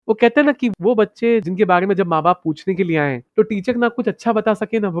वो कहते हैं ना कि वो बच्चे जिनके बारे में जब माँ-बाप पूछने के लिए आएँ, तो टीचर ना कुछ अच्छा बता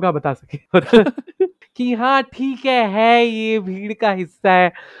सके ना बुरा बता सके। कि हाँ, ठीक है ये भीड़ का हिस्सा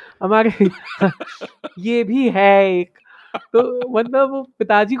है। हमारे ये भी है एक। तो मतलब वो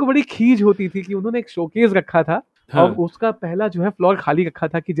पिताजी को बड़ी खीज होती थी कि उन्होंने एक शोकेस रखा था और हाँ। उसका पहला जो है फ्लोर खाली रखा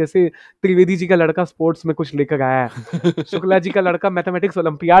था कि जैसे त्रिवेदी जी का लड़का स्पोर्ट्स में कुछ लेकर आया है, शुक्ला जी का लड़का मैथमेटिक्स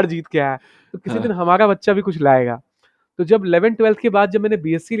ओलंपियाड जीत के आया है, तो किसी दिन हाँ। हमारा बच्चा भी कुछ लाएगा। तो जब 11th-12th के बाद जब मैंने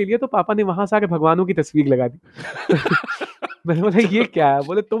बीएससी ले लिया तो पापा ने वहां से आके भगवानों की तस्वीर लगा दी। मैंने बोला ये चलो। क्या है?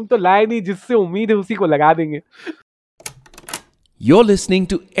 बोले तुम तो लाए नहीं, जिससे उम्मीद है उसी को लगा देंगे। You're listening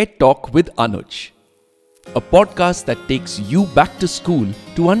to Ed Talk with Anuj, a podcast that takes you back to school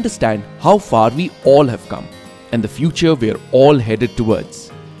to understand how far we all have come and the future we're all headed towards.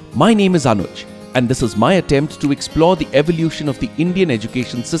 My name is Anuj, and this is my attempt to explore the evolution of the Indian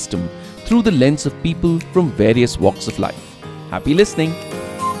education system through the lens of people from various walks of life. Happy listening!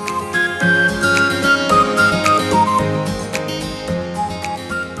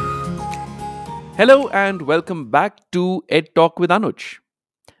 Hello and welcome back to Ed Talk with Anuj.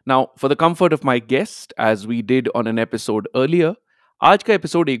 Now, for the comfort of my guest, as we did on an episode earlier, आज का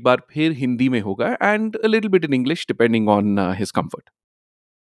episode एक बार फिर हिंदी में होगा and a little bit in English depending on his comfort.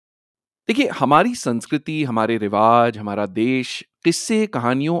 देखिए, हमारी संस्कृति, हमारे रिवाज, हमारा देश किस्से,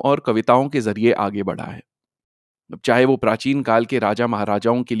 कहानियों और कविताओं के जरिए आगे बढ़ा है। अब चाहे वो प्राचीन काल के राजा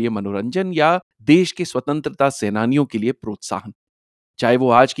महाराजाओं के लिए मनोरंजन या देश के स्वतंत्रता सेनानियों के लिए प्रोत्साहन, चाहे वो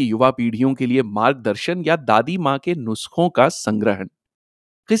आज की युवा पीढ़ियों के लिए मार्गदर्शन या दादी माँ के नुस्खों का संग्रहण,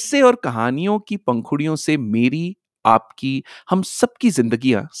 किस्से और कहानियों की पंखुड़ियों से मेरी, आपकी, हम सबकी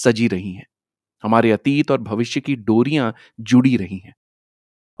जिंदगियां सजी रही हैं। हमारे अतीत और भविष्य की डोरियां जुड़ी रही हैं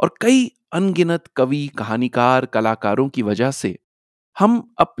और कई अनगिनत कवि, कहानीकार, कलाकारों की वजह से हम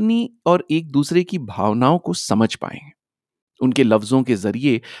अपनी और एक दूसरे की भावनाओं को समझ पाए हैं। उनके लफ्जों के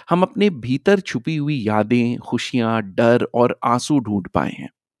जरिए हम अपने भीतर छुपी हुई यादें, खुशियां, डर और आंसू ढूंढ पाए हैं।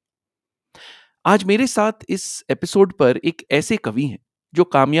 आज मेरे साथ इस एपिसोड पर एक ऐसे कवि हैं जो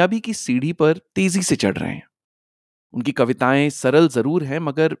कामयाबी की सीढ़ी पर तेजी से चढ़ रहे हैं। उनकी कविताएं सरल जरूर हैं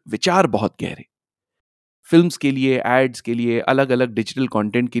मगर विचार बहुत गहरे। फिल्म्स के लिए, एड्स के लिए, अलग अलग डिजिटल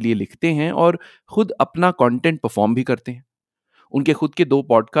कंटेंट के लिए लिखते हैं और खुद अपना कंटेंट परफॉर्म भी करते हैं। उनके खुद के 2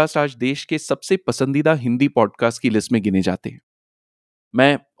 पॉडकास्ट आज देश के सबसे पसंदीदा हिंदी पॉडकास्ट की लिस्ट में गिने जाते हैं।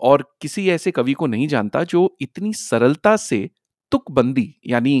 मैं और किसी ऐसे कवि को नहीं जानता जो इतनी सरलता से तुकबंदी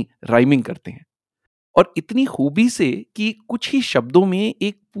यानी राइमिंग करते हैं और इतनी खूबी से कि कुछ ही शब्दों में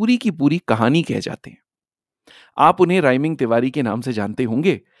एक पूरी की पूरी कहानी कह जाते हैं। आप उन्हें राइमिंग तिवारी के नाम से जानते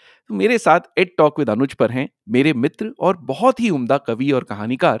होंगे। तो मेरे साथ एड टॉक विद अनुज पर हैं मेरे मित्र और बहुत ही उम्दा कवि और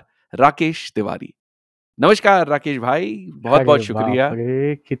कहानीकार राकेश तिवारी। नमस्कार राकेश भाई, बहुत बहुत अरे बाप शुक्रिया।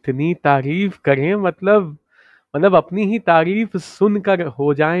 रे! कितनी तारीफ करें, मतलब अपनी ही तारीफ सुनकर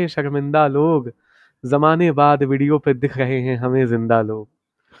हो जाएं शर्मिंदा लोग। ज़माने बाद वीडियो पे दिख रहे हैं हमें जिंदा लोग।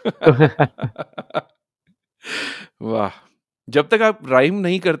 तो वाह! जब तक आप राइम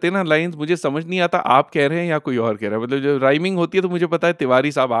नहीं करते ना लाइन्स, मुझे समझ नहीं आता आप कह रहे हैं या कोई और कह रहा है। मतलब जब राइमिंग होती है तो मुझे पता है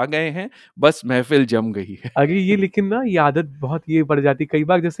तिवारी साहब आ गए हैं, बस महफ़िल जम गई है। अरे ये लेकिन ना ये आदत बहुत ये पड़ जाती है कई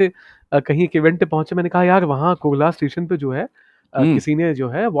बार। जैसे कहीं एक इवेंट पे पहुंचे, मैंने कहा यार वहाँ कुर्ला स्टेशन पे जो है हुँ। किसी ने जो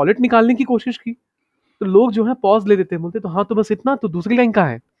है वॉलेट निकालने की कोशिश की। तो लोग जो है पॉज ले लेते हैं, बोलते तो हाँ तो बस इतना, तो दूसरी लाइन कहाँ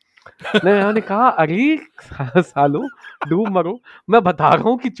है? मैंने कहा अरे सालो डूब मरो, मैं बता रहा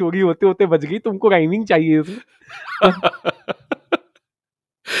हूँ कि चोरी होते होते बच गई, तुमको राइमिंग चाहिए इसमें।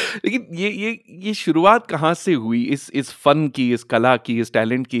 लेकिन ये शुरुआत कहाँ से हुई इस फ़न की, इस कला की, इस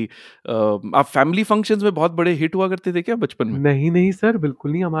टैलेंट की? आप फैमिली फंक्शंस में बहुत बड़े हिट हुआ करते थे क्या बचपन में? नहीं नहीं सर,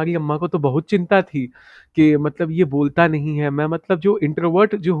 बिल्कुल नहीं। हमारी अम्मा को तो बहुत चिंता थी कि मतलब ये बोलता नहीं है। मैं मतलब जो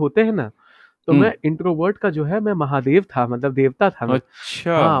इंट्रोवर्ट जो होते हैं ना, तो हुँ। मैं इंट्रोवर्ट का जो है मैं महादेव था, मतलब देवता था मैं।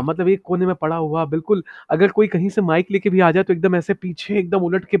 अच्छा। हाँ, मतलब एक कोने में पड़ा हुआ बिल्कुल। अगर कोई कहीं से माइक लेके भी आ जाए तो एकदम ऐसे पीछे एकदम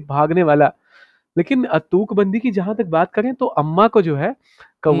उलट के भागने वाला। लेकिन तूकबंदी की जहाँ तक बात करें तो अम्मा को जो है हुँ।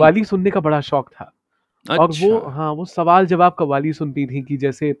 कव्वाली सुनने का बड़ा शौक था। और वो अच्छा। हाँ, वो सवाल-जवाब कव्वाली सुनती थी कि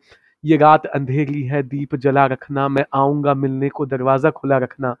जैसे ये रात अंधेरी है दीप जला रखना, मैं आऊँगा मिलने को दरवाज़ा खुला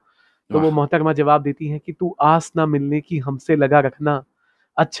रखना। तो वाह! वो मोहतरमा जवाब देती हैं कि तू आस ना मिलने की हमसे लगा रखना,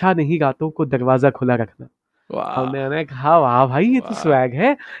 अच्छा नहीं रातों को दरवाज़ा खुला रखना। वाह! हमने कहा वाह भाई ये तो वाह! स्वैग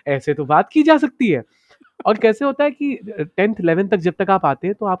है, ऐसे तो बात की जा सकती है। और कैसे होता है कि 10th 11th तक जब तक आप आते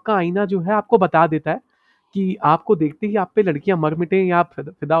हैं तो आपका आईना जो है आपको बता देता है कि आपको देखते ही आप पे लड़कियाँ मर मिटें या आप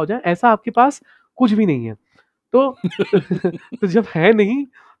फिदा हो जाएँ, ऐसा आपके पास कुछ भी नहीं है। तो तो जब है नहीं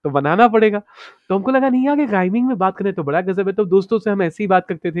तो बनाना पड़ेगा। तो हमको लगा नहीं यार ये राइमिंग में बात करें तो बड़ा गज़ब है। तो दोस्तों से हम ऐसे ही बात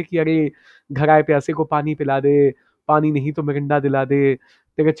करते थे कि अरे घर आए प्यासे को पानी पिला दे, पानी नहीं तो मिरिंडा दिला दे,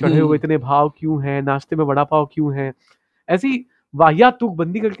 तेरे चढ़े हुए हुँ। इतने भाव क्यों हैं, नाश्ते में वड़ा पाव क्यों है? ऐसी वाहियात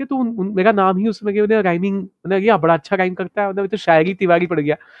तुकबंदी करके, तो मेरा नाम ही उसमें उन्हें राइमिंग, उन्हें ये बड़ा अच्छा राइम करता है, उन्हें तो शायरी तिवारी पड़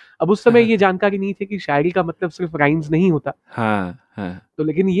गया। अब उस समय ये जानकारी नहीं थी कि शायरी का मतलब सिर्फ राइम्स नहीं होता। हाँ, हाँ। तो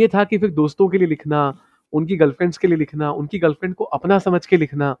लेकिन ये था कि फिर दोस्तों के लिए लिखना, उनकी गर्लफ्रेंड्स के लिए लिखना, उनकी गर्लफ्रेंड को अपना समझ के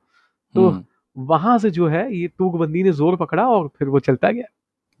लिखना, तो हुँ, वहां से जो है ये तुकबंदी ने जोर पकड़ा और फिर वो चलता गया।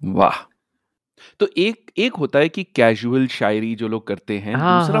 वाह! तो एक एक होता है कि कैजुअल शायरी जो लोग करते हैं,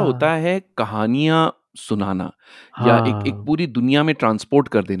 हाँ, दूसरा होता हाँ, है कहानियाँ सुनाना या एक हाँ। पूरी दुनिया में ट्रांसपोर्ट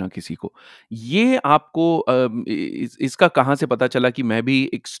कर देना किसी को। ये आपको इसका कहाँ से पता चला कि मैं भी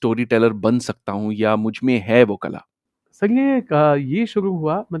एक स्टोरी टेलर बन सकता हूँ या मुझ में है वो कला? सर ये शुरू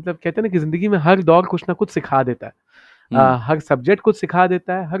हुआ, मतलब कहते हैं ना कि ज़िंदगी में हर दौर कुछ ना कुछ सिखा देता है। हुँ, हर सब्जेक्ट कुछ सिखा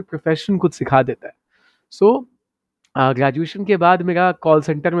देता है, हर प्रोफ़ेशन कुछ सिखा देता है। सो ग्रेजुएशन के बाद मेरा कॉल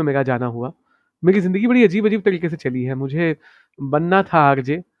सेंटर में मेरा जाना हुआ। मेरी ज़िंदगी बड़ी अजीब-अजीब तरीके से चली है। मुझे बनना था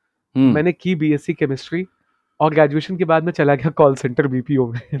आरजे, हुँ। मैंने की बीएससी केमिस्ट्री और ग्रेजुएशन के बाद मैं चला गया कॉल सेंटर बीपीओ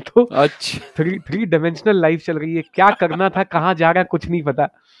में। तो अच्छा। थ्री थ्री डायमेंशनल लाइफ़ चल रही है। क्या करना था, कहाँ जा रहा है, कुछ नहीं पता।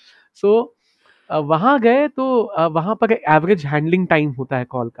 सो वहाँ गए तो वहाँ पर एवरेज हैंडलिंग टाइम होता है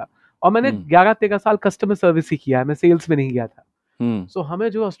कॉल का, और मैंने हुँ, 11-13 साल कस्टमर सर्विस ही किया है, मैं सेल्स में नहीं गया था। हुँ, सो हमें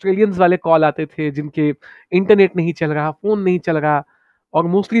जो ऑस्ट्रेलियंस वाले कॉल आते थे, जिनके इंटरनेट नहीं चल रहा, फ़ोन नहीं चल रहा, और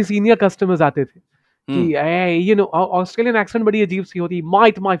मोस्टली सीनियर कस्टमर्स आते थे हुँ। कि ऑस्ट्रेलियन एक्सेंट बड़ी अजीब-सी होती,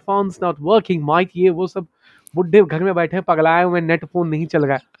 "might my phones not working, might ये वो सब, बुड्ढे घर में बैठे हैं, पगलाए हुए हैं, नेट फ़ोन नहीं चल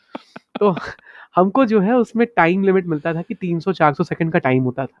रहा है।" तो हमको जो है उसमें टाइम लिमिट मिलता था कि 300-400 सेकंड का टाइम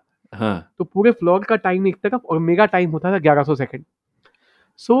होता था। हाँ, तो पूरे फ्लोर का टाइम एक तरफ और मेरा टाइम होता था 1100 सेकंड।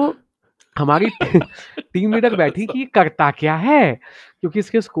 सो हमारी टीम लीडर बैठी कि ये करता क्या है? क्योंकि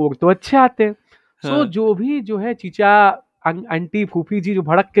इसके स्कोर तो अच्छे आते हैं। सो हाँ। जो भी जो है चीचा, आंटी, फूफी जी जो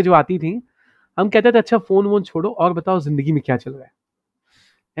भड़क के जो आती थीं, हम कहते थे अच्छा फ़ोन-वोन छोड़ो और बताओ ज़िंदगी में क्या चल रहा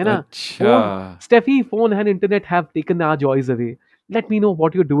है ना? अच्छा। Phone, "Steffi, phone and internet have taken our joys away. Let me know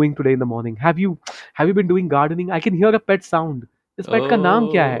what you are doing today in the morning. Have you been doing gardening? I can hear a pet sound. इस पेट का नाम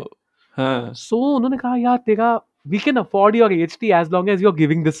क्या है?" ओह! हाँ, सो उन्होंने कहा, यार तेरा, we can afford your एएचटी as long as you are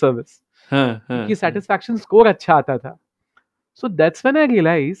giving this service. हाँ, क्योंकि हाँ, हाँ। सैटिस्फैक्शन स्कोर अच्छा आता था। So that's when I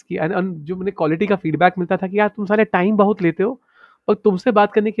realise कि जो मुझे क्वालिटी का फीडबैक मिलता था कि यार तुम साले टाइम बहुत लेते हो, और तुमसे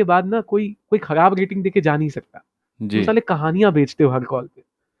बात करने के बाद ना कोई कोई खराब रेटिंग देके जा नहीं सकता। तुम जी। साले कहानियाँ बेचते हो हर कॉल पे।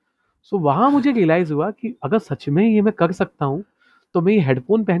 सो वहाँ मुझे रियलाइज़ हुआ कि अगर सच में ये मैं कर सकता हूँ, तो मैं ये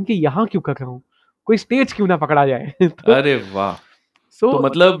हेडफ़ोन पहन के यहाँ क्यों कर रहा हूँ? कोई स्टेज क्यों ना पकड़ा जाए? तो अरे वाह! सो तो मतलब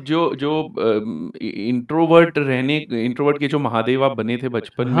मतलब जो जो इंट्रोवर्ट के जो महादेव आप बने थे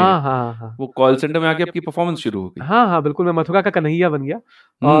बचपन में, हाँ, हाँ, हाँ। वो कॉल सेंटर में आके आपकी परफ़ॉर्मेंस शुरू हो गई। हाँ, हाँ, बिल्कुल, मैं मथुरा का कन्हैया बन गया।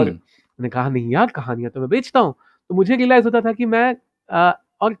 और हुँ, मैंने कहा नहीं यार, कहानियाँ तो मैं बेचता हूँ। तो मुझे रियलाइज़ होता था कि मैं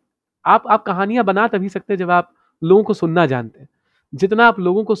और आप कहानियाँ बना तभी सकते हैं जब आप लोगों को सुनना जानते हैं। जितना आप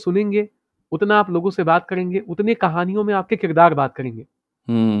लोगों को सुनेंगे, उतना आप लोगों से बात करेंगे, उतनी कहानियों में आपके किरदार बात करेंगे।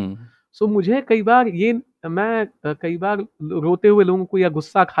 हुँ, सो मुझे कई बार कई बार रोते हुए लोगों को या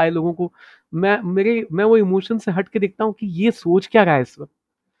गुस्सा खाए लोगों को, मैं वो इमोशन से हट के देखता हूँ कि ये सोच क्या रहा है इस वक़्त?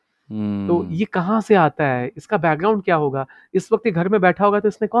 तो हुँ। ये कहाँ से आता है? इसका बैकग्राउंड क्या होगा? इस वक़्त ये घर में बैठा होगा तो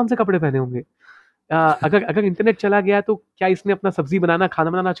इसने कौन-से कपड़े पहने होंगे? अगर अगर इंटरनेट चला गया है तो क्या इसने अपना सब्ज़ी बनाना,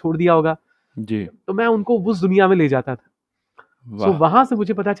 खाना बनाना छोड़ दिया होगा? जी, तो मैं उनको उस दुनिया में ले जाता था। सो वाह! वहाँ से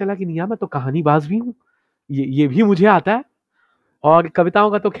मुझे पता चला कि नहीं यार, मैं तो कहानीबाज़ भी हूँ। ये भी मुझे आता है। और कविताओं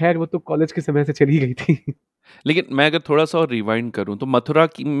का तो ख़ैर वो तो कॉलेज के समय से चली गई थी। लेकिन मैं अगर थोड़ा-सा और रिवाइंड करूँ तो मथुरा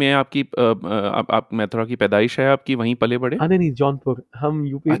की में आपकी आप मथुरा की पैदाइश है आपकी, वहीं पले-बड़े? हाँ, नहीं, जौनपुर, हम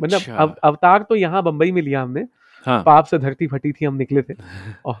यूपी, मतलब अच्छा, अवतार तो यहाँ बम्बई में लिया हमने। हाँ। पाप से धरती फटी थी, हम निकले थे।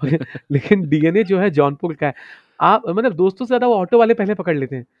 और लेकिन डीएनए जो है जौनपुर का है। आप मतलब दोस्तों से ज़्यादा वो ऑटो वाले पहले पकड़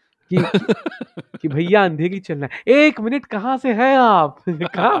लेते हैं कि भैया अंधेरी चलना है। 1 मिनट, कहाँ से हैं आप?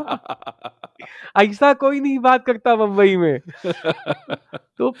 कहाँ? ऐसा कोई नहीं बात करता बम्बई में।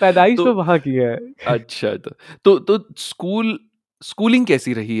 तो पैदाइश तो तो वहाँ की है। अच्छा तो स्कूलिंग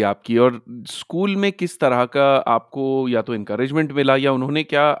कैसी रही आपकी और स्कूल में किस तरह का आपको या तो एनकरेजमेंट मिला या उन्होंने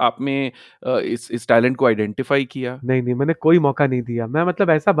क्या आप में इस टैलेंट को आइडेंटिफाई किया? नहीं, नहीं, मैंने कोई मौका नहीं दिया। मैं मतलब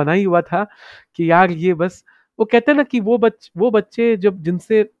ऐसा बना ही हुआ था कि यार ये बस, वो कहते हैं ना कि वो बच्चे जब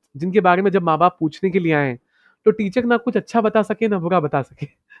जिनसे जिनके बारे में जब माँ-बाप पूछने के लिए आएँ, तो टीचर ना कुछ अच्छा बता सके, ना बुरा बता सके।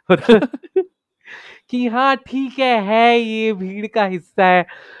 मतलब कि हाँ, ठीक है ये भीड़ का हिस्सा है।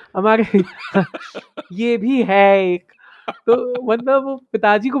 हमारे ये भी है एक। तो मतलब वो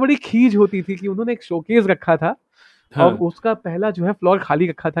पिताजी को बड़ी खीज होती थी कि उन्होंने एक शोकेस रखा था, और हाँ। उसका पहला जो है फ्लोर खाली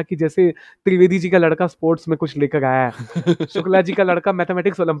रखा था कि जैसे त्रिवेदी जी का लड़का स्पोर्ट्स में कुछ लेकर आया है, शुक्ला जी का लड़का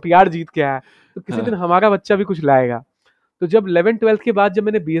मैथमेटिक्स ओलंपियाड जीत के आया है, तो किसी दिन हाँ। हमारा बच्चा भी कुछ लाएगा। तो जब 11th-12th के बाद जब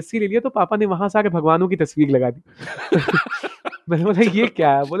मैंने बीएससी ले लिया तो पापा ने वहाँ सारे भगवानों की तस्वीर लगा दी। मैंने बोला ये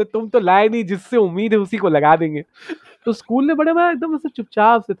क्या है? बोले तुम तो लाए नहीं, जिससे उम्मीद है उसी को लगा देंगे। तो स्कूल में बड़े मैं एकदम ऐसे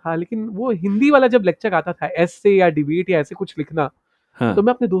चुपचाप से था, लेकिन वो हिंदी वाला जब लेक्चर आता था, एस्से या डिबेट या ऐसे कुछ लिखना, हाँ। तो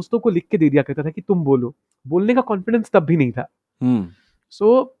मैं अपने दोस्तों को लिख के दे दिया करता था कि तुम बोलो। बोलने का कॉन्फिडेंस तब भी नहीं था। हम्म।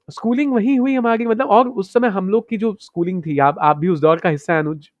 सो स्कूलिंग वही हुई हमारी, मतलब। और उस समय हम लोग की जो स्कूलिंग थी, आप भी उस दौर का हिस्सा है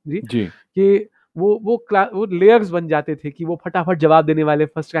अनुज जी, जी। कि वो लेयर्स बन जाते थे कि वो फटाफट जवाब देने वाले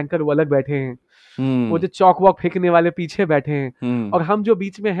फर्स्ट रैंकर वो अलग बैठे हैं, वो जो चौक वॉक फेंकने वाले पीछे बैठे हैं, और हम जो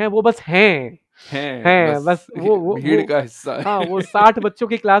बीच में हैं वो बस हैं हैं बस भीड़ का हिस्सा है। हाँ, वो 60 बच्चों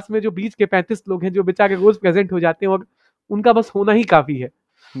की क्लास में जो बीच के 35 लोग हैं जो बेचारे रोज प्रेजेंट हो जाते हैं, और उनका बस होना ही काफी है।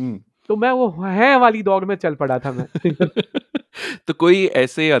 हम्म। तो मैं वो है वाली दौड़ में चल पड़ा था मैं। तो कोई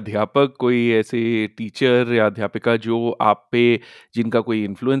ऐसे अध्यापक, कोई ऐसे टीचर या अध्यापिका जो आप पे, जिनका कोई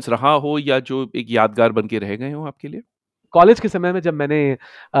इन्फ्लुएंस रहा हो या जो एक यादगार बन के रह गए हो आपके लिए? कॉलेज के समय में जब मैंने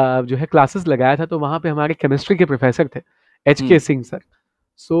जो है क्लासेस लगाया था, तो वहाँ पे हमारे केमिस्ट्री के प्रोफेसर थे, HK हम्म। सिंह सर।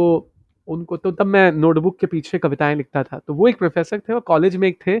 सो उनको तो तब मैं नोटबुक के पीछे कविताएं लिखता था, तो वो एक प्रोफेसर थे, और कॉलेज में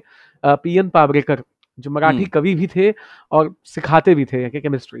एक थे PN पावरेकर, जो मराठी कवि भी थे और सिखाते भी थे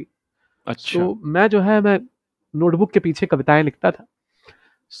केमिस्ट्री। अच्छा। सो मैं नोटबुक के पीछे कविताएं लिखता था।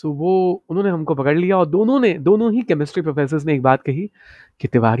 सो वो उन्होंने हमको पकड़ लिया, और दोनों ही केमिस्ट्री प्रोफेसर्स ने एक बात कही कि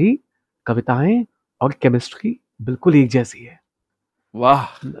तिवारी, कविताएं और केमिस्ट्री बिल्कुल एक जैसी है, वाह।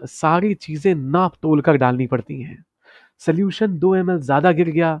 सारी चीजें नाप तोल कर डालनी पड़ती हैं। सोल्यूशन 2 ml ज्यादा गिर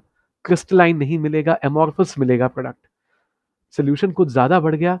गया, क्रिस्टलाइन नहीं मिलेगा, एमोर्फस मिलेगा प्रोडक्ट। सोल्यूशन कुछ ज्यादा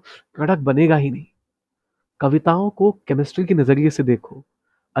बढ़ गया, प्रोडक्ट बनेगा ही नहीं। कविताओं को केमिस्ट्री के नजरिए से देखो,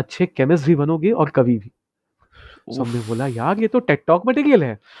 अच्छे केमिस्ट भी बनोगे और कवि भी। उफ। सबने बोला यार ये तो टेक टॉक मटेरियल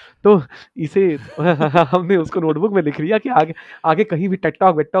है, तो इसे हमने उसको नोटबुक में लिख लिया कि आगे आगे कहीं भी टेक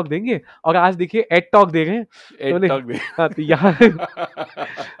टॉक वेट टॉक देंगे, और आज देखिए एड टॉक दे रहे हैं। तो एड टॉक हाँ, तो यहाँ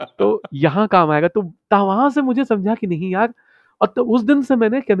तो यहाँ काम आएगा। तो वहां से मुझे समझा कि नहीं यार, और तो उस दिन से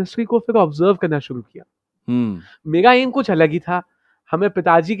मैंने केमिस्ट्री को फिर ऑब्जर्व करना शुरू किया। मेरा एम कुछ अलग ही था। हमें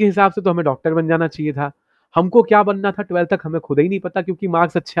पिताजी के हिसाब से तो हमें डॉक्टर बन जाना चाहिए था। हमको क्या बनना था 12th तक हमें खुद ही नहीं पता, क्योंकि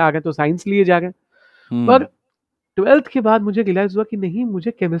मार्क्स अच्छे आ गए तो साइंस लिए जा गए। पर 12th के बाद मुझे रियलाइज हुआ कि नहीं,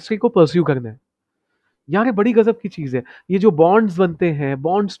 मुझे केमिस्ट्री को परस्यू करना है। यार ये बड़ी गजब की चीज है, ये जो बॉन्ड्स बनते हैं,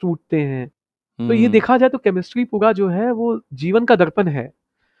 बॉन्ड्स टूटते हैं। तो ये देखा जाए तो केमिस्ट्री पूरा जो है वो जीवन का दर्पण है,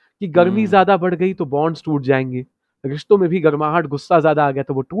 कि गर्मी ज्यादा बढ़ गई तो बॉन्ड्स टूट जाएंगे, रिश्तों में भी गर्माहट गुस्सा ज्यादा आ गया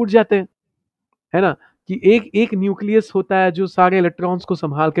तो वो टूट जाते हैं, है ना। कि एक एक न्यूक्लियस होता है जो सारे इलेक्ट्रॉन्स को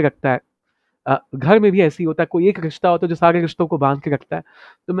संभाल के रखता है। घर में भी ऐसे ही होता है, कोई एक रिश्ता होता है जो सारे रिश्तों को बांध के रखता है।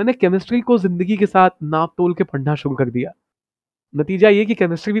 तो मैंने केमिस्ट्री को जिंदगी के साथ नाप तोल के पढ़ना शुरू कर दिया। नतीजा ये कि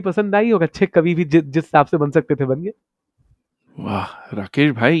केमिस्ट्री भी पसंद आई, और अच्छे कवि भी जिस हिसाब से बन सकते थे बन गए। वाह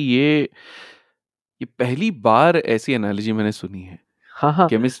राकेश भाई, ये पहली बार ऐसी एनालॉजी मैंने सुनी है। हाँ हाँ।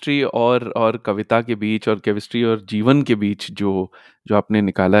 केमिस्ट्री और कविता के बीच, और केमिस्ट्री और जीवन के बीच जो जो आपने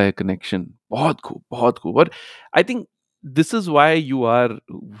निकाला है कनेक्शन, बहुत खूब, बहुत खूब। और I think this is why you are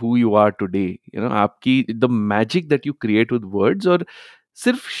who you are today. You know, आपकी the magic that you create with words, और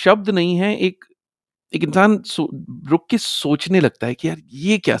सिर्फ शब्द नहीं है, एक एक इंसान रुक के सोचने लगता है कि यार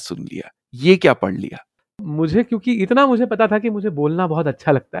ये क्या सुन लिया, ये क्या पढ़ लिया। मुझे क्योंकि इतना मुझे पता था कि मुझे बोलना बहुत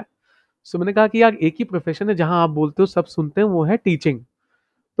अच्छा लगता है, सो मैंने कहा कि यार एक ही प्रोफेशन है जहां आप बोलते हो सब सुनते हैं, वो है टीचिंग।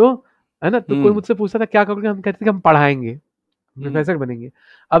 तो है ना, तो कोई हम्म। मुझसे पूछता था क्या करोगे, हम कहते थे कि हम पढ़ाएंगे, हम्म। प्रोफेसर बनेंगे।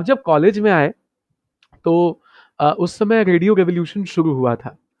 अब जब कॉलेज में आए तो उस समय रेडियो रेवोल्यूशन शुरू हुआ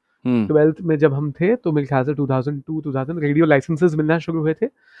था। हम्म। 12th में जब हम थे तो मेरे ख्याल से 2002-2000 रेडियो लाइसेंसेस मिलना शुरू हुए थे।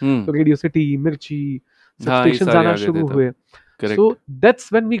 तो रेडियो सिटी, मिर्ची, सब हाँ, ये स्टेशन सारे आना आ गए थे शुरू तब। हुए। So correct.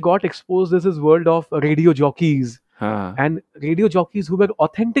 That's when we got exposed this is world of radio jockeys, हाँ। And radio jockeys who were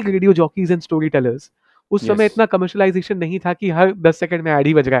authentic radio jockeys and story tellers. उस समय यस। इतना कमर्शलाइजेशन नहीं था कि हर 10 सेकंड में ऐड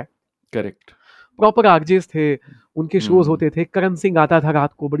ही बज रहा है। करेक्ट। प्रॉपर आरजेस थे, उनके शोज हम्म। होते थे। करण सिंह आता था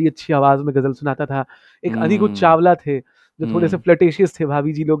रात को, बड़ी अच्छी आवाज में गजल सुनाता था। एक अनिरुद्ध हम्म। चावला थे जो थोड़े से फ्लर्टेशियस थे,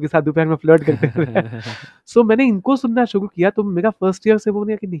 भाभी जी लोग के साथ दोपहर में फ्लर्ट करते थे। सो मैंने इनको सुनना शुरू किया, तो मेरा फर्स्ट ईयर से वो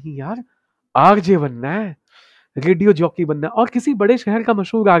नहीं कि नहीं यार, आरजे बनना है, रेडियो जॉकी बनना है, और किसी बड़े शहर का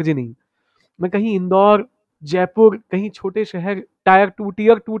मशहूर आरजे नहीं। मैं कहीं इंदौर, जयपुर, कहीं छोटे शहर टीयर 2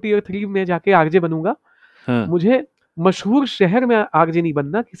 टीयर 3 में जाके आरजे बनूंगा। हाँ। मुझे मशहूर शहर में आरजे नहीं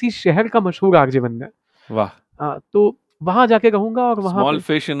बनना, किसी शहर का मशहूर आरजे बनना है। वाह। तो वहां जाके रहूंगा, और वहां स्मॉल पे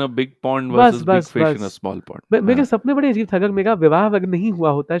fish in a big pond बस वर्सेस बिग बस फिश इन अ बस स्मॉल पॉन्ड। मेरे हाँ। सपने बड़े अजीब था। अगर मेरा विवाह अगर नहीं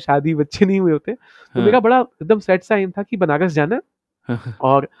हुआ होता, शादी बच्चे नहीं हुए होते, तो हाँ। मेरा बड़ा एकदम सेट सा एम था कि बनारस जाना है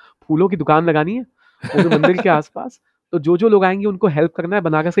और फूलों की दुकान लगानी है, वो भी मंदिर के आसपास। तो जो जो लोग आएंगे उनको हेल्प करना है,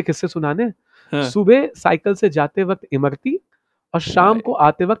 बनारस के किस्से सुनाने हैं। हाँ। सुबह साइकिल से जाते वक्त इमरती, और शाम आय को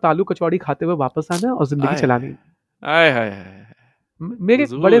आते वक्त आलू कचौड़ी खाते हुए वापस आना है और जिंदगी आय चलानी है। आय हाय हाय। मेरे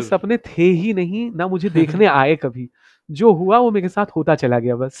बड़े हुजूर। सपने थे ही नहीं, ना मुझे देखने आए कभी। जो हुआ वो मेरे साथ होता चला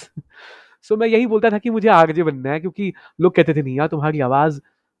गया बस। सो मैं यही बोलता था कि मुझे आरजे बनना है, क्योंकि लोग कहते थे नहीं यार तुम्हारी आवाज,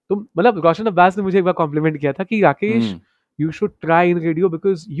 तुम मतलब रोशन अब्बास ने मुझे एक बार कॉम्प्लीमेंट किया था कि Rakesh hmm you should try in radio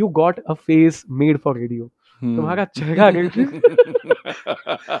because you got a face made for radio. तुम्हारा चेहरा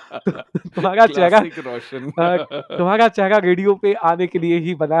तुम्हारा चेहरा क्लासिक रोशन। तुम्हारा चेहरा रेडियो पे आने के लिए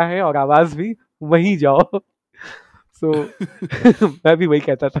ही बना है और आवाज भी, वहीं जाओ। सो मैं भी वही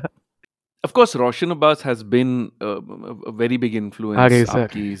कहता था। Of course Roshan Abbas has been very big अरे इन्फ्लुएंस सर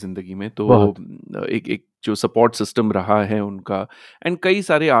आपकी जिंदगी में, तो बहुत एक एक जो सपोर्ट सिस्टम रहा है उनका, एंड कई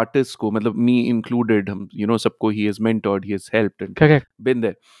सारे आर्टिस्ट को, मतलब मी इंक्लूडेड, हम सबको he has mentored, he has helped and correct. Been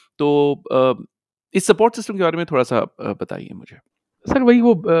there. तो इस सपोर्ट सिस्टम के बारे में थोड़ा सा बताइए मुझे। सर वही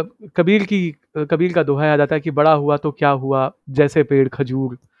वो कबीर का दोहा याद आता है कि बड़ा हुआ तो क्या हुआ, जैसे पेड़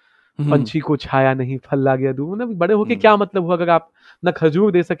खजूर, हम्म पंछी को छाया नहीं फल ला गया दूर। मतलब बड़े होके हम्म क्या मतलब हुआ अगर आप ना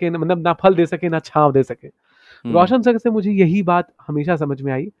खजूर दे सके, मतलब ना फल दे सके, ना छांव दे सके। हम्म रोशन सर से मुझे यही बात हमेशा समझ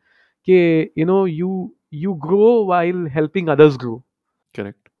में आई कि you you grow while helping others grow.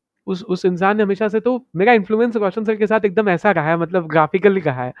 Correct. उस इंसान ने हमेशा से, तो मेरा इन्फ्लुएंस रोशन सर के साथ एकदम ऐसा रहा है, मतलब ग्राफिकली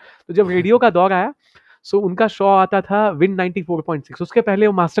रहा है। तो जब रेडियो का दौर आया, सो उनका शो आता था विन 94.6, उसके पहले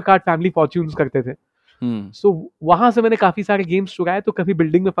वो मास्टर कार्ड फैमिली फॉर्च्यून्स करते थे। हम्म सो वहां से मैंने काफी सारे गेम्स चुराए, तो कभी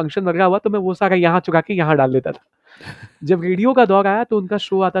बिल्डिंग में फंक्शन वगैरह हुआ तो मैं वो सारा यहाँ चुरा के यहाँ डाल देता था। जब रेडियो का दौर आया तो उनका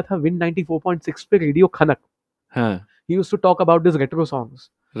शो आता था विन 94.6 पे, रेडियो खनक। हाँ he used to talk about this retro songs.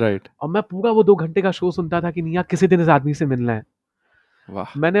 Right. और मैं पूरा वो 2 घंटे का शो सुनता था कि नहीं यार किसी दिन इस आदमी से मिलना है।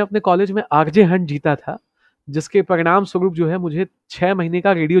 वाह। मैंने अपने कॉलेज में आरजे हंट जीता था, जिसके परिणाम स्वरूप जो है मुझे 6 महीने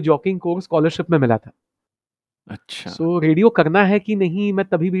का रेडियो जॉकिंग कोर्स स्कॉलरशिप में मिला था। अच्छा। सो रेडियो करना है कि नहीं, मैं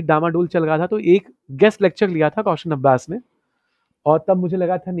तभी भी डामाडोल चल रहा था। तो एक गेस्ट लेक्चर लिया था रोशन अब्बास ने, और तब मुझे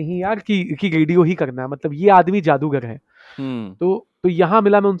लगा था नहीं यार कि रेडियो ही करना है, मतलब ये आदमी जादूगर है। हम्म तो यहाँ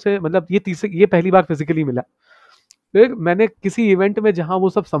मिला मैं उनसे, मतलब ये पहली बार फिजिकली मिला। फिर मैंने किसी इवेंट में जहाँ वो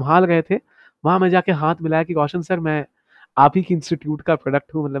सब संभाल रहे थे, वहां मैं जाके हाथ मिलाया कि रोशन सर मैं आप ही की इंस्टीट्यूट का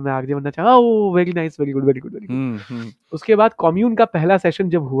प्रोडक्ट हूँ, मतलब मैं आगे बनना चाहा। Oh very nice, very good, very good, very good. Hmm. उसके बाद कॉम्यून का पहला सेशन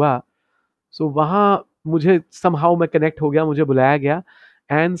जब हुआ, सो वहाँ मुझे समहाउ मैं कनेक्ट हो गया, मुझे बुलाया गया।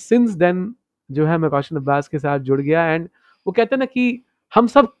 एंड सिंस देन जो है मैं रोशन अब्बास के साथ जुड़ गया। एंड वो कहते हैं ना कि हम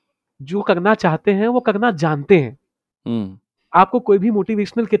सब जो करना चाहते हैं वो करना जानते हैं। हम्म आपको कोई भी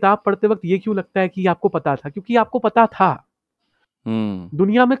मोटिवेशनल किताब पढ़ते वक्त ये क्यों लगता है कि आपको पता था? क्योंकि आपको पता था। हम्म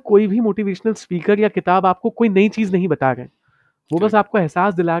दुनिया में कोई भी मोटिवेशनल स्पीकर या किताब आपको कोई नई चीज नहीं बता रहे हैं। वो बस करेक्ट। आपको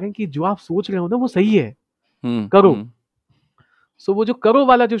एहसास दिला रहे हैं कि जो आप सोच रहे हो ना वो सही है, हम्म करो। हम्म सो वो जो करो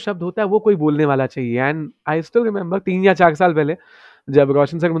वाला जो शब्द होता है वो कोई बोलने वाला चाहिए। एंड आई स्टिल रिमेम्बर 3 या 4 साल पहले जब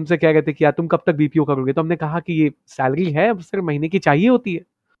रोशन सर मुझसे कह रहे थे कि यार तुम कब तक बीपीओ करोगे, तो हमने कहा कि ये सैलरी है सर, महीने की चाहिए होती है।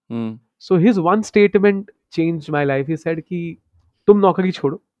 Hmm so his one statement change my life. He said कि तुम नौकरी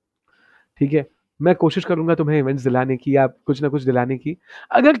छोड़ो, ठीक है, मैं कोशिश करूंगा तुम्हें इवेंट्स दिलाने की या कुछ ना कुछ दिलाने की।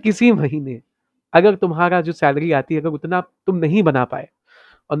 अगर किसी महीने अगर तुम्हारा जो सैलरी आती है अगर उतना तुम नहीं बना पाए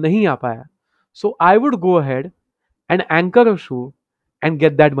और नहीं आ पाया, सो I would go ahead and anchor a show and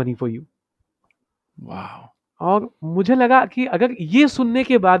get that money for you. वाह। और मुझे लगा कि अगर ये सुनने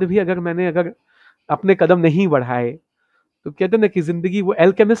के बाद भी अगर अपने कदम नहीं बढ़ाए, तो कहते हैं ना कि जिंदगी वो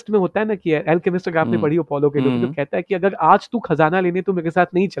एल्केमिस्ट में होता है ना कि एल्केमिस्ट अगर आपने हम्म पढ़ी हो पॉलो के तो हम्म कहता है कि अगर आज तू खजाना लेने तो मेरे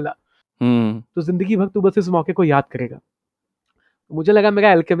साथ नहीं चला, हम्म तो जिंदगी भर तू बस इस मौके को याद करेगा। मुझे लगा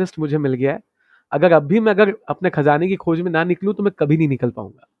मेरा एल्केमिस्ट मुझे मिल गया है। अगर अब भी मैं अगर अपने खजाने की खोज में ना निकलूं तो मैं कभी नहीं निकल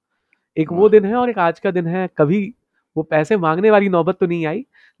पाऊंगा। एक वो वाह। दिन है और एक आज का दिन है। कभी वो पैसे मांगने वाली नौबत तो नहीं आई,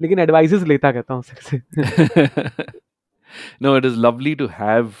 लेकिन एडवाइजेस लेता रहता हूँ सबसे। No, it is lovely to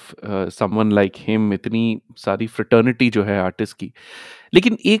have someone like him, इतनी सारी फ्रेटर्निटी जो है आर्टिस्ट की।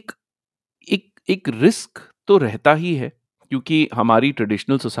 लेकिन एक एक एक रिस्क तो रहता ही है, क्योंकि हमारी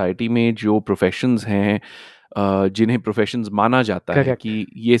ट्रेडिशनल सोसाइटी में जो प्रोफेशंस हैं, जिन्हें प्रोफेशंस माना जाता है करेक्ट। कि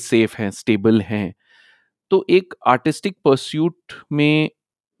ये सेफ हैं, स्टेबल हैं, तो एक आर्टिस्टिक परस्यूट में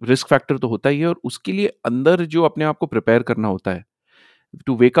रिस्क फैक्टर तो होता ही है, और उसके लिए अंदर जो अपने आप को प्रिपेयर करना होता है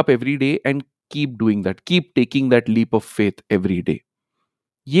to wake up every day and keep doing that, keep taking that leap of faith every day,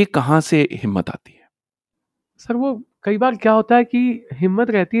 ये कहाँ से हिम्मत आती है? सर वो कई बार क्या होता है कि हिम्मत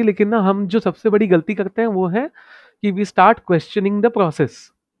रहती है, लेकिन ना हम जो सबसे बड़ी गलती करते हैं वो है कि we start questioning the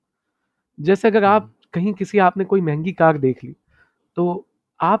process. जैसे अगर आप हम्म कहीं किसी आपने कोई महंगी कार देख ली, तो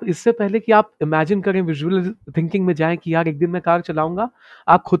आप इससे पहले कि आप इमेजिन करें, विजुअल थिंकिंग में जाएं कि यार एक दिन मैं कार चलाऊंगा,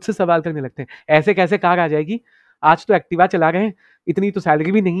 आप खुद से सवाल करने लगते हैं ऐसे कैसे कार आ जाएगी, आज तो एक्टिवा चला रहे हैं, इतनी तो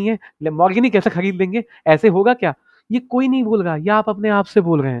सैलरी भी नहीं है, लैम्बोर्गिनी कैसे खरीद लेंगे, ऐसे होगा क्या? ये कोई नहीं बोल रहा, ये आप अपने आप से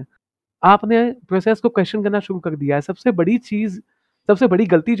बोल रहे हैं। आपने प्रोसेस को क्वेश्चन करना शुरू कर दिया है। सबसे बड़ी चीज, सबसे बड़ी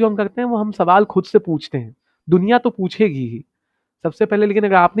गलती जो हम करते हैं वो हम सवाल खुद से पूछते हैं। दुनिया तो पूछेगी ही सबसे पहले, लेकिन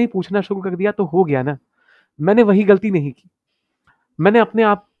अगर आपने ही पूछना शुरू कर दिया तो हो गया ना। मैंने वही गलती नहीं की। मैंने अपने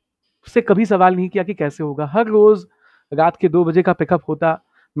आप से कभी सवाल नहीं किया कि कैसे होगा। हर रोज रात के 2 बजे का पिकअप होता,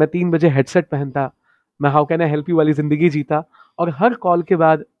 मैं 3 बजे हेडसेट पहनता, मैं how can I help you वाली जिंदगी जीता, और हर कॉल के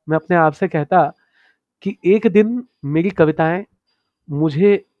बाद मैं अपने आप से कहता कि एक दिन मेरी कविताएं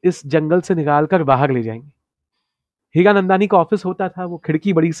मुझे इस जंगल से निकाल कर बाहर ले जाएंगी। हीरा नंदानी का ऑफिस होता था, वो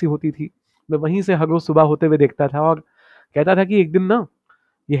खिड़की बड़ी सी होती थी, मैं वहीं से हर रोज सुबह होते हुए देखता था और कहता था कि एक दिन ना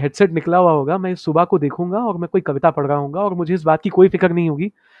ये हेडसेट निकला हुआ होगा, मैं इस सुबह को देखूंगा और मैं कोई कविता पढ़ रहा हूँ और मुझे इस बात की कोई फिक्र नहीं होगी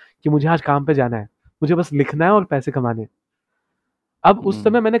कि मुझे आज काम पे जाना है, मुझे बस लिखना है और पैसे कमाने हैं। अब उस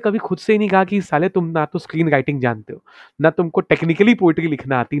समय मैंने कभी खुद से ही नहीं कहा कि साले तुम ना तो स्क्रीन राइटिंग जानते हो, ना तुमको टेक्निकली पोइट्री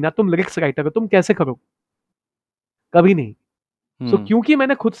लिखना आती, ना तुम लिरिक्स राइटर हो, तुम कैसे करो, कभी नहीं। सो क्योंकि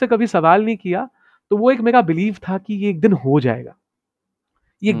मैंने खुद से कभी सवाल नहीं किया, तो वो एक मेरा बिलीव था कि ये एक दिन हो जाएगा,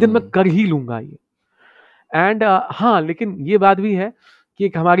 ये एक दिन मैं कर ही लूंगा ये। एंड हाँ, लेकिन ये बात भी है कि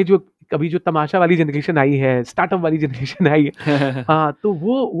एक हमारी जो अभी जो तमाशा वाली जनरेशन आई है, स्टार्टअप वाली जनरेशन आई है, हाँ, तो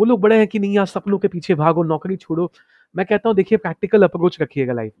वो लोग बड़े हैं कि नहीं यार सपनों के पीछे भागो, नौकरी छोड़ो। मैं कहता हूँ देखिए प्रैक्टिकल अप्रोच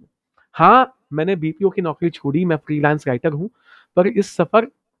रखिएगा लाइफ में। हाँ, मैंने बीपीओ की नौकरी छोड़ी, मैं फ्रीलांस राइटर हूँ, पर इस सफर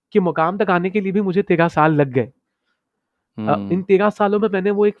के मुकाम तक आने के लिए भी मुझे 13 साल लग गए। इन 13 सालों में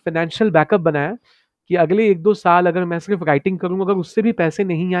मैंने वो एक फाइनेंशियल बैकअप बनाया कि अगले 1-2 साल अगर मैं सिर्फ राइटिंग करूँ, अगर उससे भी पैसे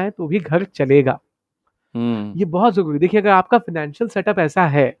नहीं आए तो भी घर चलेगा। ये बहुत जरूरी। देखिए अगर आपका फाइनेंशियल सेटअप ऐसा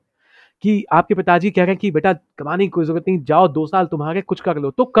है कि आपके पिताजी कह रहे हैं कि बेटा कमाने की कोई जरूरत नहीं, जाओ 2 साल तुम्हारे कुछ कर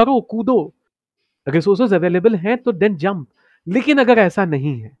लो, तो करो, कूदो, रिसोर्सेज अवेलेबल हैं तो देन जंप। लेकिन अगर ऐसा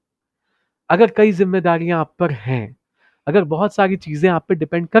नहीं है, अगर कई जिम्मेदारियां आप पर हैं, अगर बहुत सारी चीजें आप पे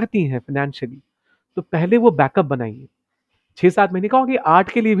डिपेंड करती हैं फाइनेंशियली, तो पहले वो बैकअप बनाइए। 6-7 महीने का, और ये आर्ट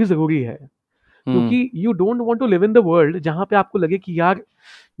के लिए भी जरूरी है, क्योंकि you don't want to live in the world जहां पे आपको लगे कि यार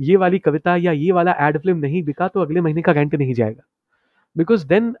ये वाली कविता या ये वाला एड फिल्म नहीं बिका तो अगले महीने का रेंट नहीं जाएगा। बिकॉज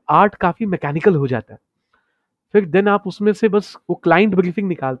देन आर्ट काफी मैकेनिकल हो जाता है, फिर देन आप उसमें से बस वो क्लाइंट ब्रीफिंग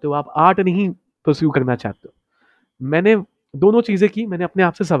निकालते हो, आप आर्ट नहीं परस्यू करना चाहते हो। मैंने दोनों चीजें की, मैंने अपने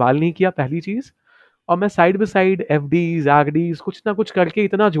आप से सवाल नहीं किया पहली चीज, और मैं side by side FDs RDs कुछ ना कुछ करके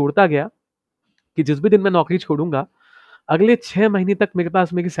इतना जोड़ता गया कि जिस भी दिन मैं नौकरी छोड़ूंगा, अगले 6 महीने तक मेरे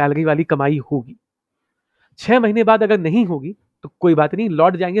पास मेरी सैलरी वाली कमाई होगी। 6 महीने बाद अगर नहीं होगी तो कोई बात नहीं,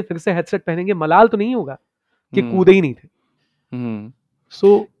 लौट जाएंगे, फिर से हेडसेट पहनेंगे, मलाल तो नहीं होगा कि कूदे ही नहीं थे।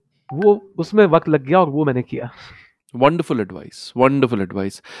 सो वो उसमें वक्त लग गया और वो मैंने किया। Wonderful advice, wonderful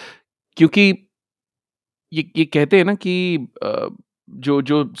advice. क्योंकि ये कहते हैं ना कि जो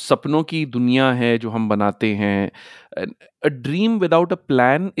जो सपनों की दुनिया है जो हम बनाते हैं, a dream without a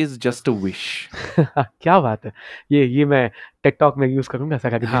plan is just a wish. क्या बात है, ये मैं टेक टॉक में यूज करूंगा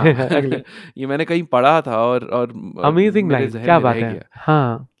सर हाँ, अगले अगले। ये मैंने कहीं पढ़ा था और अमेजिंग मेरे लाइन, जहन क्या में रह बात है। गया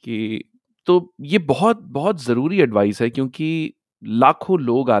हाँ कि तो ये बहुत बहुत ज़रूरी एडवाइस है, क्योंकि लाखों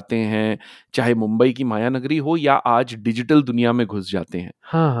लोग आते हैं, चाहे मुंबई की माया नगरी हो या आज डिजिटल दुनिया में घुस जाते हैं,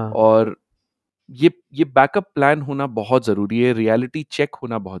 हाँ हाँ, और ये बैकअप प्लान होना बहुत ज़रूरी है, रियलिटी चेक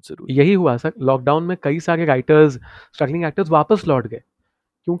होना बहुत ज़रूरी है। यही हुआ सर लॉकडाउन में, कई सारे राइटर्स, स्ट्रगलिंग एक्टर्स वापस लौट गए,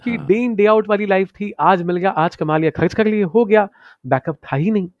 क्योंकि हाँ। डे इन डे आउट वाली लाइफ थी, आज मिल गया, आज कमा लिया, खर्च कर लिए, हो गया, बैकअप था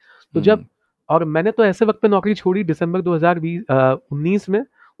ही नहीं। तो जब, हुँ, और मैंने तो ऐसे वक्त पे नौकरी छोड़ी दिसंबर 2019 में,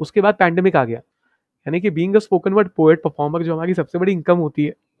 उसके बाद पैंडेमिक आ गया। यानी कि being a spoken word poet performer, जो हमारी सबसे बड़ी इनकम होती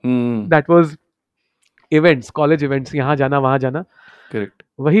है, हुँ, that was events, college events, यहाँ जाना वहाँ जाना, करेक्ट।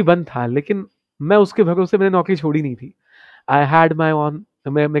 वही बंद था। लेकिन मैं उसके भरोसे मैंने नौकरी छोड़ी नहीं थी। आई हैड माई ऑन,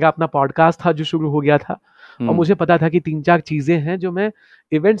 मेरा अपना पॉडकास्ट था जो शुरू हो गया था, और हुँ, मुझे पता था कि 3-4 चीजें हैं जो मैं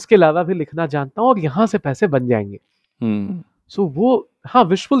इवेंट्स के अलावा भी लिखना जानता हूँ और यहाँ से पैसे बन जाएंगे। हुँ। सो वो, हाँ,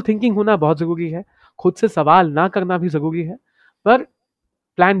 विशफुल थिंकिंग होना बहुत जरूरी है, खुद से सवाल ना करना भी जरूरी है, पर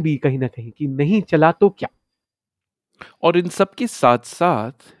प्लान बी कहीं ना कहीं कि नहीं चला तो क्या। और इन सब के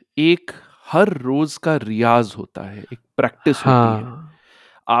साथ-साथ एक हर रोज़ का रियाज़ होता है, एक प्रैक्टिस होती है। हाँ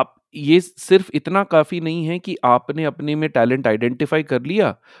आप ये सिर्फ़ इतना काफ़ी नहीं है कि आपने अपने में टैलेंट आइडेंटिफ़ाई कर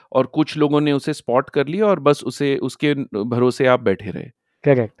लिया और कुछ लोगों ने उसे स्पॉट कर लिया और बस उसे उसके भरोसे आप बैठे रहे।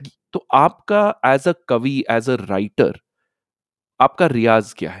 करेक्ट। तो आपका एज़ अ कवि, एज़ अ राइटर, आपका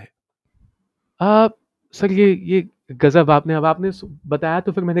रियाज़ क्या है? आ, सर ये गजब आपने, अब आपने बताया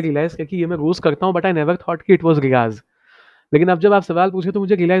तो फिर मैंने रियलाइज किया कि ये मैं रोज करता हूँ, बट आई नेवर थॉट कि इट वाज रियाज। लेकिन अब जब आप सवाल पूछे तो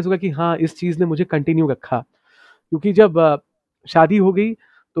मुझे रियलाइज होगा कि हाँ, इस चीज ने मुझे कंटिन्यू रखा, क्योंकि जब शादी हो गई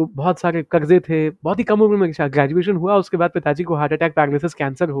तो बहुत सारे कर्जे थे, बहुत ही कम उम्र में ग्रेजुएशन हुआ, उसके बाद पिताजी को हार्ट अटैक, पैरालिसिस,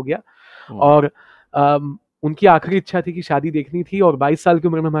 कैंसर हो गया, ओह! और उनकी आखिरी इच्छा थी कि शादी देखनी थी, और 22 साल की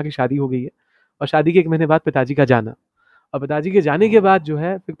उम्र में हमारी शादी हो गई है, और शादी के 1 महीने बाद पिताजी का जाना, और पिताजी के जाने के ओह! बाद जो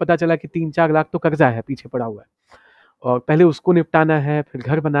है फिर पता चला कि 3-4 लाख तो कर्जा है पीछे पड़ा हुआ है, और पहले उसको निपटाना है, फिर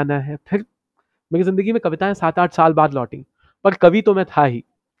घर बनाना है, फिर मेरी जिंदगी में कविताएं 7-8 साल बाद लौटी, पर कवि तो मैं था ही।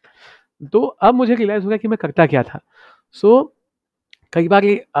 तो अब मुझे रियलाइज हो गया कि मैं करता क्या था। सो कई बार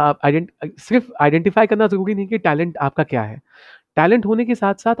ये सिर्फ आइडेंटिफाई करना ज़रूरी नहीं कि टैलेंट आपका क्या है। टैलेंट होने के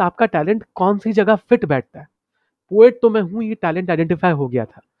साथ-साथ आपका टैलेंट कौन-सी जगह फिट बैठता है। पोएट तो मैं हूँ, ये टैलेंट आइडेंटिफाई हो गया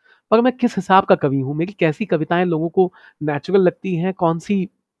था। पर मैं किस हिसाब का कवि हूँ, मेरी कैसी कविताएँ लोगों को नेचुरल लगती हैं, कौन-सी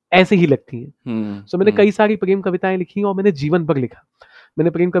ऐसे ही लगती हैं। सो मैंने कई सारी प्रेम कविताएँ लिखी और मैंने जीवन पर लिखा। मैंने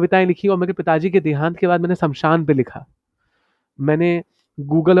प्रेम कविताएँ लिखी और मेरे पिताजी के देहांत के बाद मैंने शमशान पे लिखा। मैंने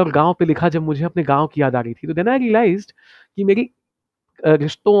गूगल और गाँव पे लिखा जब मुझे अपने गाँव की याद आ रही थी। तो देन आई रियलाइज़्ड कि मेरी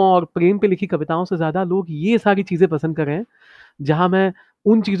रिश्तों और प्रेम पे लिखी कविताओं से ज़्यादा लोग ये सारी चीज़ें पसंद कर रहे हैं, जहाँ मैं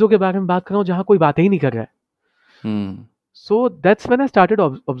उन चीज़ों के बारे में बात कर रहा हूँ जहाँ कोई बातें ही नहीं कर रहा है। So that's when I started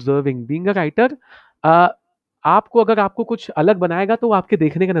observing being a writer. आपको अगर आपको कुछ अलग बनाएगा तो वो आपके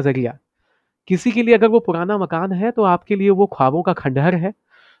देखने का नज़रिया। किसी के लिए अगर वो पुराना मकान है तो आपके लिए वो ख्वाबों का खंडहर है।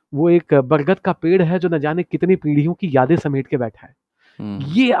 वो एक बरगद का पेड़ है जो न जाने कितनी पीढ़ियों की यादें समेट के बैठा है।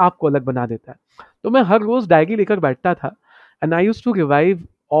 ये आपको अलग बना देता है। तो मैं हर रोज़ डायरी लेकर बैठता था and I used to revive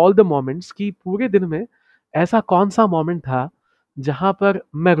all the moments कि पूरे दिन में ऐसा कौन-सा मोमेंट था जहाँ पर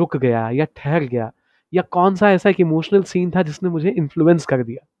मैं रुक गया या ठहर गया या कौन-सा ऐसा एक इमोशनल सीन था जिसने मुझे इन्फ्लुएंस कर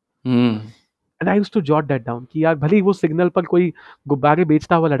दिया। And I used to jot that down कि यार भले ही वो सिग्नल पर कोई गुब्बारे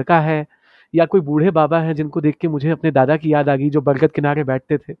बेचता हुआ लड़का है या कोई बूढ़े बाबा हैं जिनको देख के मुझे अपने दादा की याद आ गई जो बरगद किनारे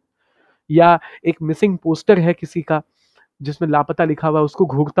बैठते थे, या एक मिसिंग पोस्टर है किसी का जिसमें लापता लिखा हुआ है, उसको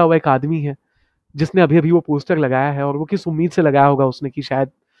घूरता हुआ एक आदमी है जिसने अभी-अभी वो पोस्टर लगाया है और वो किस उम्मीद से लगाया होगा उसने कि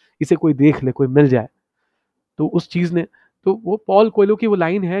शायद इसे कोई देख ले, कोई मिल जाए। तो उस चीज़ ने, तो वो पॉल कोएल्हो की वो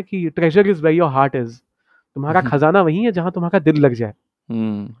लाइन है कि treasure is where your heart is. तुम्हारा खजाना वही है जहाँ तुम्हारा दिल लग जाए।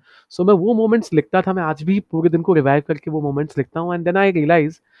 सो मैं वो मोमेंट्स लिखता था, मैं आज भी पूरे दिन को रिवाइव करके वो मोमेंट्स लिखता हूँ एंड देन आई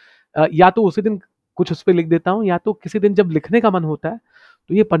रियलाइज़ या तो उसी दिन कुछ उस पे लिख देता हूँ या तो किसी दिन जब लिखने का मन होता है,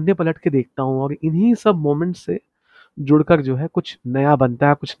 तो ये पन्ने पलट के देखता हूँ और इन्हीं सब मोमेंट्स से जुड़कर जो है कुछ नया बनता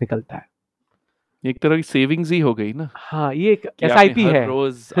है, कुछ निकलता है। एक तरह की सेविंग्स ही हो गई ना हाँ, ये एक कि आपने एसआईपी हर है।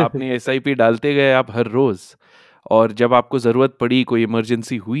 रोज आपने एसआईपी डालते गए आप हर रोज, और जब आपको जरूरत पड़ी, कोई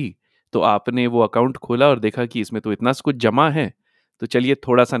इमरजेंसी हुई, तो आपने वो अकाउंट खोला और देखा कि इसमें तो इतना कुछ जमा है, तो चलिए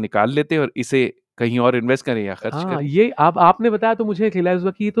थोड़ा सा निकाल लेते हैं और इसे कहीं और इन्वेस्ट करें या खर्च हाँ, करें। ये अब आपने बताया तो मुझे रियलाइज़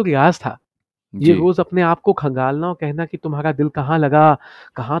हुआ कि ये तो रियाज़ था। ये जी। रोज़ अपने आप को खंगालना और कहना कि तुम्हारा दिल कहाँ लगा,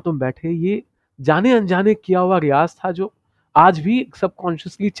 कहाँ तुम बैठे, ये जाने-अनजाने किया हुआ रियाज़ था जो आज भी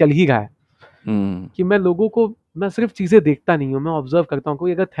सबकॉन्शियसली चल ही रहा है। कि मैं सिर्फ़ चीज़ें देखता नहीं हूँ, मैं ऑब्ज़र्व करता हूँ।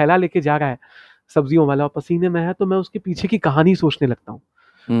 कोई अगर थैला लेके जा रहा है, सब्जियों वाला और पसीने में है, तो मैं उसके पीछे की कहानी सोचने लगता हूँ,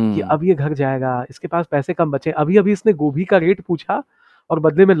 कि अब ये घर जाएगा, इसके पास पैसे कम बचे, अभी-अभी इसने गोभी का रेट पूछा और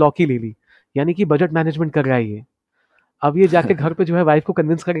बदले में लौकी ले ली, यानी कि बजट मैनेजमेंट कर रहा है ये। अब ये जाके घर पे जो है वाइफ़ को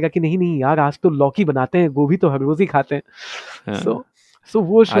कन्विंस करेगा कि नहीं, नहीं यार आज तो लौकी बनाते हैं, गोभी तो हर रोज़ ही खाते हैं। हाँ, सो सो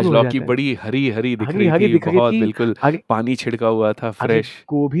वो आज शुरू हो लौकी जाता है। बड़ी हरी हरी दिख रही हरी-हरी थी, दिख रही बहुत थी। बिल्कुल अरे पानी छिड़का हुआ था, अरे फ्रेश।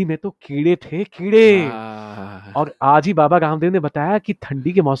 गोभी में तो कीड़े थे, कीड़े। हाँ। और आज ही बाबा रामदेव ने बताया कि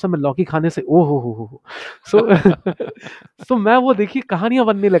ठंडी के मौसम में लौकी खाने से ओ हो। सो सो मैं वो देखिए कहानियाँ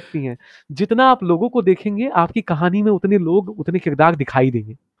बनने लगती हैं। जितना आप लोगों को देखेंगे, आपकी कहानी में उतने लोग, उतने किरदार दिखाई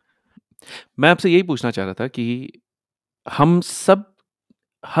देंगे। मैं आपसे यही पूछना चाह रहा था कि हम सब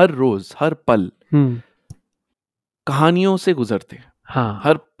हर रोज, हर पल हुँ, कहानियों से गुजरते हैं। हाँ।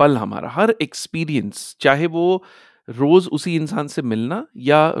 हर पल हमारा, हर एक्सपीरियंस, चाहे वो रोज उसी इंसान से मिलना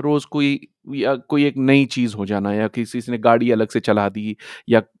या रोज कोई एक नई चीज हो जाना, या किसी ने गाड़ी अलग से चला दी,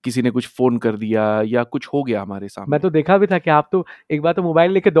 या किसी ने कुछ फोन कर दिया, या कुछ हो गया हमारे मैं सामने। तो देखा भी था कि आप तो एक बार तो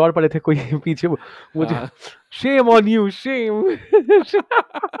मोबाइल लेके दौड़ पड़े थे कोई पीछे, वो जो हाँ। Shame on you shame.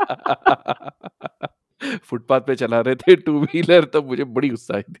 Footpath पे चला रहे थे टू व्हीलर, तब मुझे बड़ी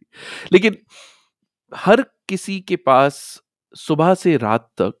गुस्सा आई थी। लेकिन हर किसी के पास सुबह से रात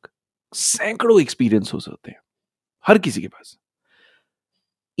तक सैकड़ों एक्सपीरियंस हो सकते हैं, हर किसी के पास।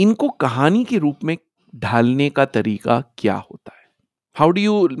 इनको कहानी के रूप में ढालने का तरीका क्या होता है? हाउ डू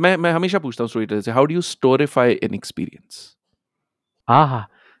यू मैं हमेशा पूछता हूँ स्टोरी टेलर से, how do you storyfy an experience? आहा!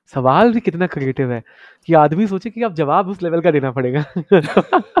 सवाल भी कितना क्रिएटिव है कि आदमी सोचे कि अब जवाब उस लेवल का देना पड़ेगा।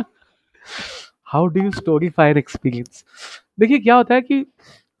 How do you storyfy an experience? देखिए क्या होता है कि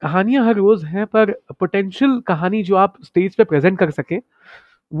कहानियाँ हर रोज़ हैं, पर पोटेंशियल कहानी जो आप स्टेज पे प्रेज़ेंट कर सकें,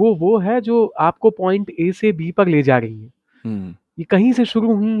 वो है जो आपको पॉइंट ए से बी पर ले जा रही है। हम्म। ये कहीं से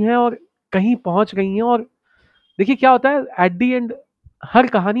शुरू हुई हैं और कहीं पहुँच गई हैं, और देखिए क्या होता है एट द एंड हर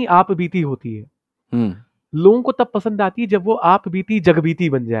कहानी आप बीती होती है। हम्म। लोगों को तब पसंद आती है जब वो आप बीती जग बीती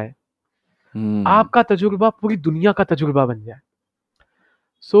बन जाए। हम्म। आपका तजुर्बा पूरी दुनिया का तजुर्बा बन जाए।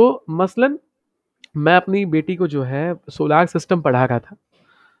 सो मसलन मैं अपनी बेटी को जो है सोलार सिस्टम पढ़ा रहा था।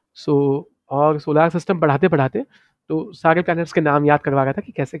 सो और सोलार सिस्टम पढ़ाते-पढ़ाते तो सारे प्लैनेट्स के नाम याद करवा रहा था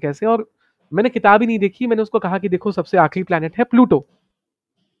कि कैसे-कैसे, और मैंने किताब ही नहीं देखी, मैंने उसको कहा कि देखो सबसे आखिरी प्लैनेट है प्लूटो।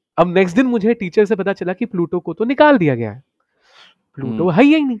 अब नेक्स्ट दिन मुझे टीचर से पता चला कि प्लूटो को तो निकाल दिया गया है। प्लूटो है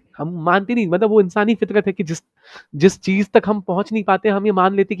ही नहीं, हम मानते नहीं, मतलब वो इंसानी फितरत है कि जिस जिस चीज तक हम पहुंच नहीं पाते हम ये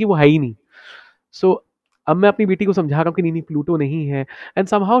मान लेते कि वो है ही नहीं। सो अब मैं अपनी बेटी को समझा रहा हूँ कि नहीं नहीं प्लूटो नहीं है, and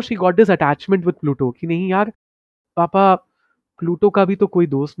somehow she got this attachment with Pluto कि नहीं यार पापा, प्लूटो का भी तो कोई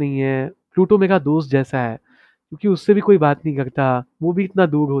दोस्त नहीं है, प्लूटो मेरा दोस्त जैसा है, क्योंकि उससे भी कोई बात नहीं करता, वो भी इतना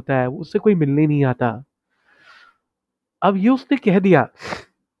दूर होता है, उससे कोई मिलने नहीं आता। अब ये उसने कह दिया,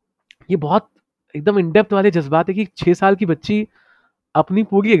 ये बहुत एकदम इन डेप्थ वाले जज्बात है कि 6 साल की बच्ची अपनी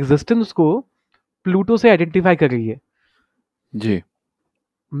पूरी एग्जिस्टेंस को प्लूटो से आइडेंटिफाई कर रही है। जी।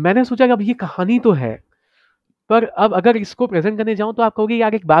 मैंने सोचा कि अब ये कहानी तो है, पर अब अगर इसको प्रेजेंट करने जाऊं तो आप कहोगे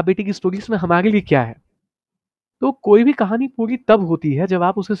यार एक बाप बेटी की स्टोरी इसमें हमारे लिए क्या है। तो कोई भी कहानी पूरी तब होती है जब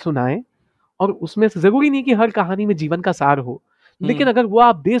आप उसे सुनाएं, और उसमें से जरूरी नहीं कि हर कहानी में जीवन का सार हो, लेकिन हम्म। अगर वो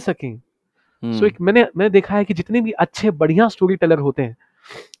आप दे सकें। सो एक मैंने देखा है कि जितने भी अच्छे बढ़िया स्टोरी टेलर होते हैं,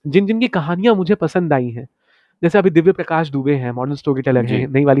 जिनकी कहानियां मुझे पसंद आई हैं, जैसे अभी दिव्य प्रकाश दुबे हैं, मॉडर्न स्टोरी टेलर जी। हैं,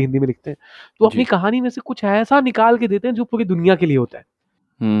 नई वाली हिंदी में लिखते हैं, तो अपनी जी। कहानी में से कुछ ऐसा निकाल के देते हैं जो पूरी दुनिया के लिए होता है।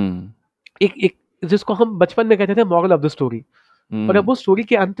 हम्म। एक एक जिसको हम बचपन में कहते थे मॉरल ऑफ द स्टोरी, पर अब हम्म। वो स्टोरी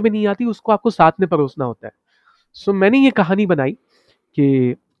के अंत में नहीं आती, उसको आपको साथ में परोसना होता है। सो मैंने ये कहानी बनाई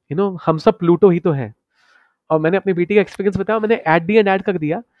कि हम सब प्लूटो ही तो हैं। और मैंने अपनी बेटी का एक्सपीरियंस बताया, मैंने एट दी एंड ऐड कर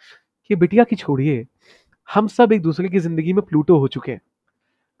दिया कि बिटिया की छोड़िए, हम सब एक दूसरे की जिंदगी में प्लूटो हो चुके हैं,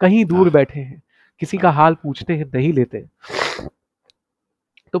 कहीं दूर आह, बैठे हैं, किसी का आह, हाल पूछते हैं नहीं लेते।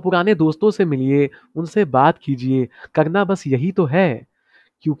 तो पुराने दोस्तों से मिलिए, उनसे बात कीजिए, करना बस यही तो है।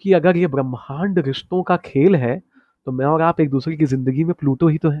 क्योंकि अगर ये ब्रह्मांड रिश्तों का खेल है, तो मैं और आप एक दूसरे की जिंदगी में प्लूटो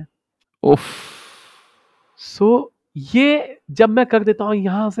ही तो है। उफ। सो ये जब मैं कर देता हूँ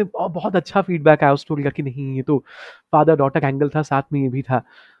यहाँ से, बहुत अच्छा फीडबैक आया उस स्टोरी का कि नहीं ये तो फादर डॉटर एंगल था, साथ में ये भी था।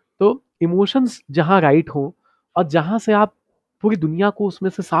 तो इमोशंस जहाँ राइट हो, और जहाँ से आप पूरी दुनिया को उसमें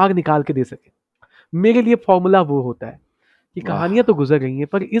से सार निकाल के दे सके, मेरे लिए फॉर्मूला वो होता है कि वाह। कहानियां तो गुजर गई हैं,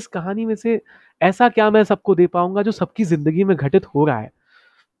 पर इस कहानी में से ऐसा क्या मैं सबको दे पाऊंगा जो सबकी जिंदगी में घटित हो रहा है,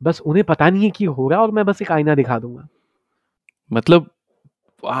 बस उन्हें पता नहीं है कि हो रहा है, और मैं बस एक आईना दिखा दूंगा। मतलब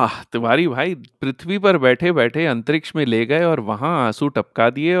वाह, तुम्हारी भाई पृथ्वी पर बैठे बैठे अंतरिक्ष में ले गए और वहां आंसू टपका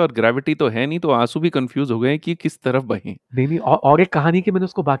दिए, और ग्रेविटी तो है नहीं तो आंसू भी कंफ्यूज हो गए कि किस तरफ बहें। नहीं नहीं, और एक कहानी की मैंने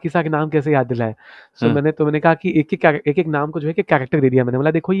उसको बाकी सारे नाम कैसे याद दिलाए। सो हाँ। मैंने कहा कि एक एक नाम को जो है कि कैरेक्टर दे दिया। मैंने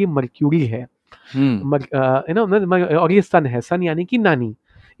बोला देखो ये मर्क्यूरी है, हम्म। और ये सन है, सन यानी कि नानी।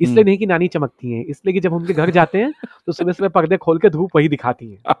 इसलिए हम्म। नहीं कि नानी चमकती हैं, इसलिए कि जब उनके घर जाते हैं तो सुबह सुबह पर्दे खोल के धूप वही दिखाती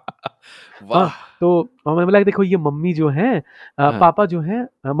हैं। हाँ, वाह। तो और मैंने बोला देखो ये मम्मी जो है, हाँ। पापा जो है,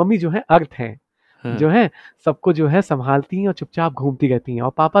 मम्मी जो है अर्थ है, हाँ। जो है सबको जो है संभालती हैं और चुपचाप घूमती रहती हैं,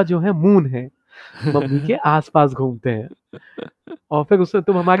 और पापा जो है मून है, मम्मी के आसपास घूमते हैं। और फिर उससे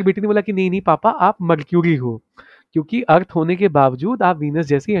तुम हमारी बेटी ने बोला कि नहीं नहीं पापा आप मर्क्यूरी हो, क्योंकि अर्थ होने के बावजूद आप वीनस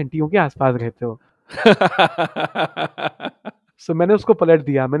जैसी एंटियों के आसपास रहते हो। सो मैंने उसको पलट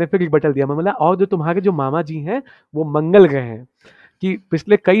दिया, मैंने फिर रिबटल दिया, मैं बोला और जो तुम्हारे जो मामा जी हैं वो मंगल ग्रह हैं, कि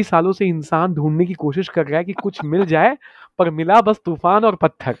पिछले कई सालों से इंसान ढूंढने की कोशिश कर रहा है कि कुछ मिल जाए, पर मिला बस तूफान और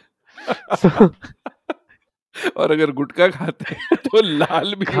पत्थर। सो और अगर गुटखा खाते हैं तो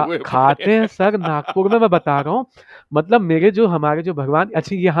लाल भी हुए पड़े खाते हैं हैं। सर, नागपुर में मैं बता रहा हूँ। मतलब मेरे जो हमारे जो भगवान,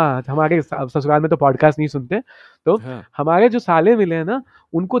 अच्छा ये हाँ हमारे ससुराल में तो पॉडकास्ट नहीं सुनते, तो हाँ। हमारे जो साले मिले हैं ना,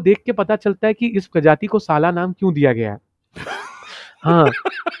 उनको देख के पता चलता है कि इस प्रजाति को साला नाम क्यों दिया गया है। हाँ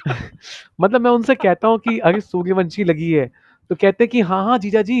मतलब मैं उनसे कहता हूँ कि अरे सूर्यवंशी लगी है, तो कहते हैं कि हाँ हाँ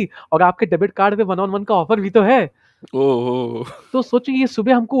जीजा जी, और आपके डेबिट कार्ड पे 1-on-1 का ऑफर भी तो है। ओह। तो सोचो ये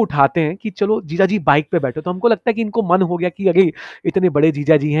सुबह हमको उठाते हैं कि चलो जीजा जी बाइक पे बैठो, तो हमको लगता है कि इनको मन हो गया कि अरे इतने बड़े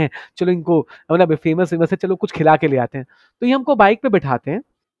जीजा जी हैं, चलो इनको मतलब फेमस फेमस है, चलो कुछ खिला के ले आते हैं। तो ये हमको बाइक पे बैठाते हैं,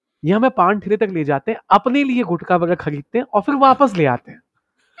 ये हमें पान ठेले तक ले जाते हैं, अपने लिए गुटखा वगैरह खरीदते हैं और फिर वापस ले आते हैं।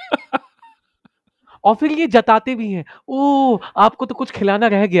 और फिर ये जताते भी हैं, ओ आपको तो कुछ खिलाना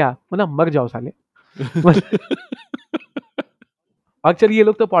रह गया, मतलब मर जाओ साले। एक्चुअली ये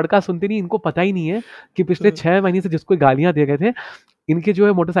लोग तो पॉडकास्ट सुनते नहीं, इनको पता ही नहीं है कि पिछले 6 महीने से जिसको गालियां दे रहे थे, इनके जो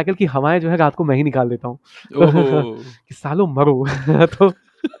है मोटरसाइकिल की हवाएं जो है रात को मैं ही निकाल देता हूँ। तो ओह। कि सालों मरो। तो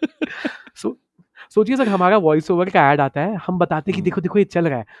सो सोचिए सर, हमारा वॉइस ओवर का ऐड आता है, हम बताते हैं कि हम्म। देखो देखो ये चल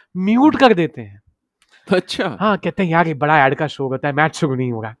रहा है, म्यूट कर देते हैं। अच्छा। हाँ कहते हैं यार ये बड़ा ऐड का शो होता है, मैच शुरू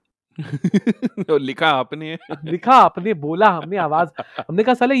नहीं होगा। और लिखा आपने। लिखा आपने, बोला हमने, आवाज हमने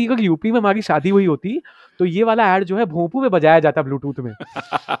कहा साले ये अगर यूपी में हमारी शादी हुई होती तो ये वाला ऐड जो है भोंपू में बजाया जाता ब्लूटूथ में,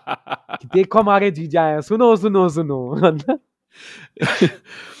 कि देखो हमारे जीजा है, सुनो सुनो सुनो।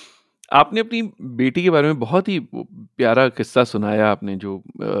 आपने अपनी बेटी के बारे में बहुत ही प्यारा किस्सा सुनाया आपने, जो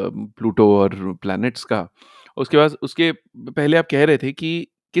प्लूटो और प्लैनेट्स का। उसके बाद उसके पहले आप कह रहे थे कि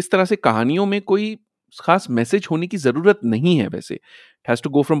किस तरह से कहानियों में कोई खास मैसेज होने की ज़रूरत नहीं है वैसे। It has to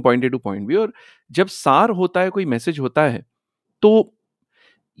go from point A to point B, और जब सार होता है, कोई मैसेज होता है, तो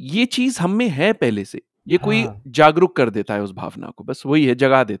ये चीज हम में है पहले से, ये कोई हाँ। जागरूक कर देता है उस भावना को, बस वही है,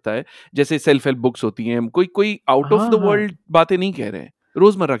 जगा देता है। जैसे सेल्फ हेल्प बुक्स होती हैं, कोई कोई आउट ऑफ हाँ, द हाँ। वर्ल्ड बातें नहीं कह रहे हैं,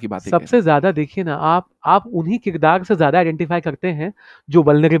 रोजमर्रा की बातें कह रहे सबसे ज़्यादा देखिए ना, आप उन्हीं किरदार से ज़्यादा आइडेंटिफ़ाई करते हैं जो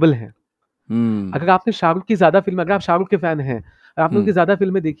वल्नरेबल हैं। हैं। अगर आपने शाहरुख की ज़्यादा फ़िल्म, अगर आप शाहरुख के फ़ैन हैं, अगर आपने उनकी हम्म ज़्यादा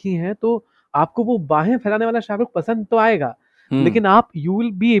फ़िल्में देखी हैं, तो आपको वो बाहें फैलाने वाला शाहरुख पसंद तो आएगा, हम्म लेकिन आप you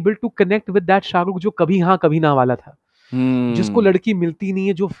will be able to connect with that Shahrukh जो कभी हाँ, कभी ना वाला था। जिसको हम्म लड़की मिलती नहीं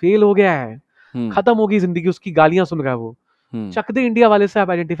है, जो फेल हो गया है, हम्म खत्म हो गई ज़िंदगी, उसकी गालियाँ सुन रहा है वो। हम्म चक दे इंडिया वाले से आप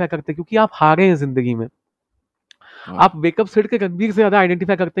आइडेंटिफ़ाई करते हैं क्योंकि आप हारे हैं ज़िंदगी में। वाह। आप वेकअप सिड के रणवीर से ज़्यादा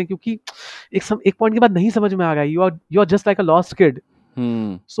आइडेंटिफ़ाई करते हैं क्योंकि एक पॉइंट के बाद नहीं समझ में आ रहा है, you are just like a lost kid.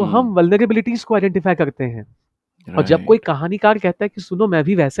 So हम वल्नरेबिलिटीज़ को आइडेंटिफ़ाई करते हैं। और जब कोई राइट। कहानीकार कहता है कि सुनो मैं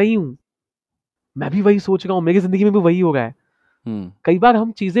भी वैसा ही हूँ, मैं भी वही सोच रहा हूँ, मेरी ज़िंदगी में भी वही हो रहा है। हम्म कई बार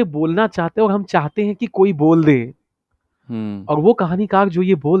हम चीज़ें बोलना चाहते हैं और हम चाहते हैं कि कोई बोल दे, हम्म और वो कहानीकार जो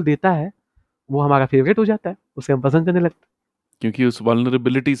ये बोल देता है, वो हमारा फ़ेवरेट हो जाता है, उसे हम पसंद करने लगते हैं। क्योंकि उस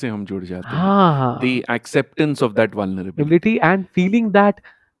वल्नरेबिलिटी से हम जुड़ जाते हैं, हाँ, द हाँ। Acceptance of that vulnerability. Ability and feeling that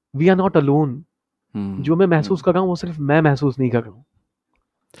we are not alone. जो मैं महसूस हम्म। कर रहा हूँ, वो सिर्फ़ मैं महसूस नहीं कर रहा हूँ।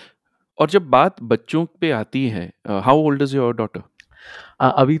 और जब बात बच्चों पे आती है, how old is your daughter?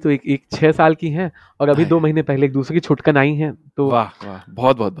 अभी तो एक 6 साल की हैं, और अभी हाय 2 महीने पहले एक दूसरी छुटकन आई हैं, तो वाह वाह,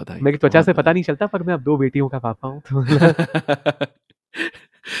 बहुत बहुत बधाई, मेरी त्वचा बहुत से पता बधाई। नहीं चलता, पर मैं अब 2 बेटियों का पापा हूँ, तो मतलब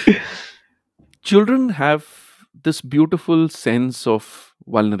Children have this beautiful sense of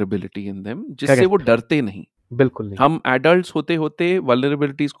vulnerability in them, जिससे वो करेक्ट, डरते नहीं। बिल्कुल नहीं। हम एडल्ट्स होते होते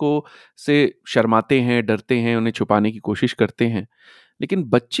वल्नरेबिलिटीज को से शर्माते हैं, डरते हैं, उन्हें छुपाने की कोशिश करते हैं, लेकिन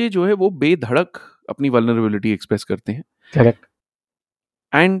बच्चे जो है वो बेधड़क अपनी वल्नरेबिलिटी एक्सप्रेस करते हैं। करेक्ट।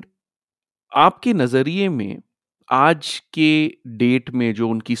 एंड आपके नज़रिए में आज के डेट में जो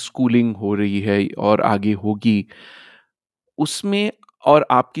उनकी स्कूलिंग हो रही है और आगे होगी, उसमें और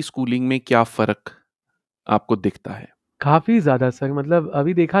आपकी स्कूलिंग में क्या फ़र्क आपको दिखता है? काफ़ी ज़्यादा सर, मतलब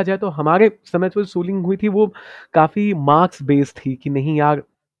अभी देखा जाए तो हमारे समय जो स्कूलिंग हुई थी, वो काफ़ी मार्क्स बेस्ड थी कि नहीं यार,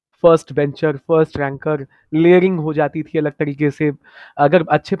 first bencher, first ranker, layering हो जाती थी अलग तरीके से। अगर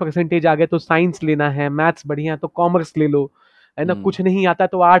अच्छे परसेंटेज आ गए तो साइंस लेना है, मैथ्स बढ़िया है तो कॉमर्स ले लो, है ना? हुँ। कुछ नहीं आता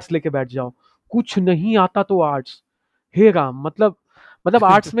तो आर्ट्स लेके बैठ जाओ, कुछ नहीं आता तो आर्ट्स। हे राम! मतलब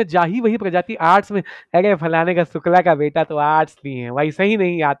आर्ट्स में जा ही वही प्रजाति, आर्ट्स में अरे फलाने का शुक्ला का बेटा तो आर्ट्स लिए हैं, वैसा ही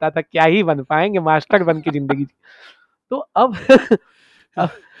नहीं आता था, क्या ही बन पाएँगे, मास्टर बन के ज़िंदगी। तो अब अब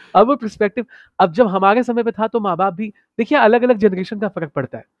अब वो पर्सपेक्टिव, अब जब हमारे समय पे था तो माँ-बाप भी देखिए, अलग-अलग जनरेशन का फ़र्क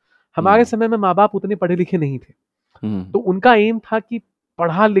पड़ता है। हमारे हुँ, समय में माँ-बाप उतने पढ़े-लिखे नहीं थे, हुँ, तो उनका एम था कि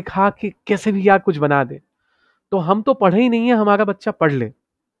पढ़ा-लिखा के कैसे भी यार कुछ बना दें। तो हम तो पढ़े ही नहीं है, हमारा बच्चा पढ़ ले।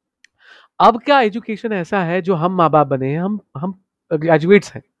 अब क्या एजुकेशन ऐसा है, जो हम माँ-बाप बने हैं, हम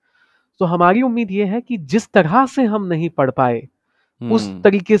ग्रेजुएट्स हैं। तो हमारी उम्मीद ये है कि जिस तरह से हम नहीं पढ़ पाए, उस हुँ,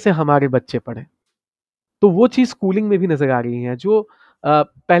 तरीके से हमारे बच्चे पढ़ें। तो वो चीज़ स्कूलिंग में भी नज़र आ रही है, जो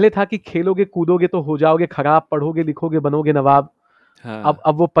पहले था कि खेलोगे कूदोगे तो हो जाओगे खराब, पढ़ोगे लिखोगे बनोगे नवाब। हाँ,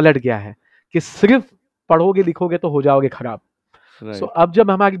 अब वो पलट गया है कि सिर्फ पढ़ोगे लिखोगे तो हो जाओगे खराब। सो राइट। अब जब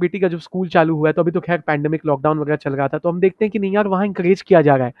हमारी बेटी का जब स्कूल चालू हुआ है, तो अभी तो खैर पैंडेमिक लॉकडाउन वगैरह चल रहा था, तो हम देखते हैं कि नहीं यार, वहाँ इंकरेज किया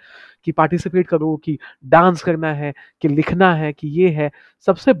जा रहा है कि पार्टिसिपेट करो, कि डांस करना है, कि लिखना है, कि ये है।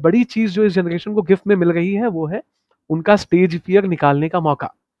 सबसे बड़ी चीज़ जो इस जनरेशन को गिफ्ट में मिल रही है, वो है उनका स्टेज फ़ियर निकालने का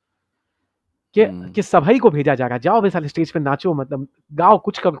मौका। कि हुँ, कि सभी को भेजा जा रहा है, जाओ बे साले स्टेज पे नाचो, मतलब गाओ,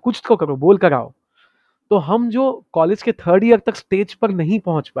 कुछ करो, कुछ तो करो, बोल कर आओ। तो हम जो कॉलेज के 3rd ईयर तक स्टेज पर नहीं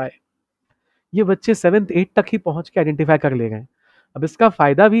पहुँच पाए, ये बच्चे 7th 8th तक ही पहुँच के आइडेंटिफ़ाई कर ले गए। अब इसका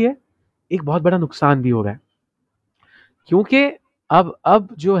फ़ायदा भी है, एक बहुत बड़ा नुकसान भी हो रहा है। क्योंकि अब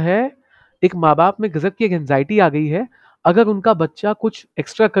जो है, एक माँ-बाप में गज़ब की एक एंग्ज़ायटी आ गई है, अगर उनका बच्चा कुछ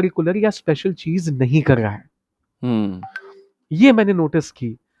एक्स्ट्रा करिकुलर या स्पेशल चीज़ नहीं कर रहा है। हुँ, ये मैंने नोटिस की,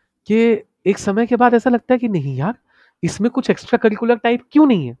 कि एक समय के बाद ऐसा लगता है कि नहीं यार, इसमें कुछ एक्स्ट्रा करिकुलर टाइप क्यों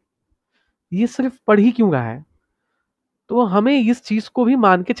नहीं है? ये सिर्फ़ पढ़ ही क्यों रहा है? तो हमें इस चीज़ को भी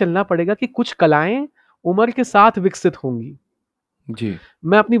मान के चलना पड़ेगा कि कुछ कलाएँ उम्र के साथ विकसित होंगी। जी,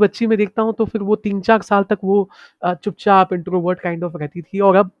 मैं अपनी बच्ची में देखता हूँ, तो फिर वो 3-4 साल तक वो चुपचाप इंट्रोवर्ट काइंड ऑफ रहती थी,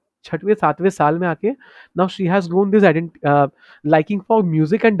 और अब 6वें 7वें साल में आके now she has grown this liking for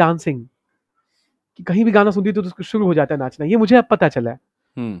music and dancing, कि कहीं भी गाना सुनती है तो उसको शुरू हो जाता है नाचना। ये मुझे अब पता चला है।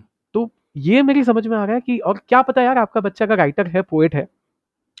 हुँ, तो ये मेरी समझ में आ रहा है कि, और क्या पता यार, आपका बच्चा अगर राइटर है, पोएट है,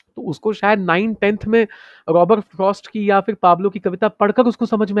 तो उसको शायद 9th-10th में रॉबर्ट फ्रॉस्ट की या फिर पाब्लो की कविता पढ़कर उसको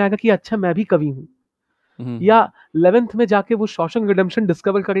समझ में आएगा कि अच्छा, मैं भी कवि हूँ। हुँ, या 11th में जाके वो शॉशैंक रिडेम्पशन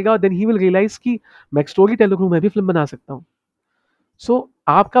डिस्कवर करेगा, और देन ही विल रियलाइज कि मैं एक स्टोरी टेलर हूँ, मैं भी फिल्म बना सकता हूँ। सो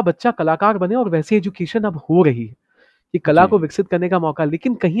आपका बच्चा कलाकार बने, और वैसी एजुकेशन अब हो रही है कि कला जी, को विकसित करने का मौका।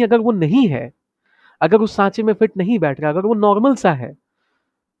 लेकिन कहीं अगर वो नहीं है, अगर उस सांचे में फिट नहीं बैठ रहा, अगर वो नॉर्मल सा है,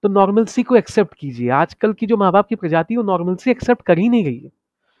 तो नॉर्मलसी को एक्सेप्ट कीजिए। आजकल की जो माँ बाप की प्रजाति है वो नॉर्मलसी एक्सेप्ट कर ही नहीं रही है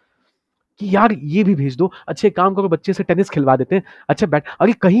कि यार ये भी भेज दो, अच्छे काम करो, बच्चे से टेनिस खिलवा देते हैं, अच्छा बैठ,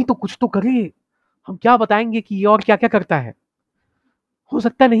 अरे कहीं तो कुछ तो करे, हम क्या बताएंगे कि ये और क्या क्या करता है। हो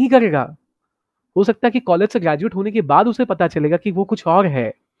सकता है नहीं करेगा, हो सकता है कि कॉलेज से ग्रेजुएट होने के बाद उसे पता चलेगा कि वो कुछ और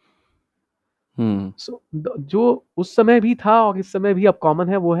है। सो जो उस समय भी था और इस समय भी अब कॉमन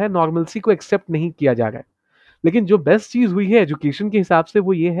है, वो है नॉर्मलसी को एक्सेप्ट नहीं किया जा रहा है। लेकिन जो बेस्ट चीज हुई है एजुकेशन के हिसाब से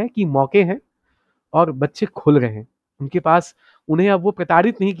वो ये है कि मौके हैं और बच्चे खुल रहे हैं उनके पास। उन्हें अब वो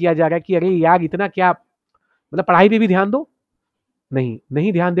प्रताड़ित नहीं किया जा रहा है कि अरे यार इतना क्या, मतलब पढ़ाई पे भी ध्यान दो, नहीं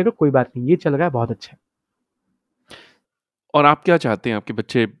नहीं ध्यान दे रहे हो, कोई बात नहीं, ये चल रहा है, बहुत अच्छा है। और आप क्या चाहते हैं आपके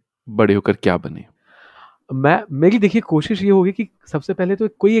बच्चे बड़े होकर क्या बने? मेरी देखिए कोशिश ये होगी कि सबसे पहले तो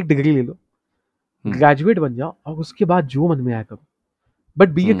कोई एक डिग्री ले लो, ग्रेजुएट बन जाओ, और उसके बाद जो मन में आया करो, बट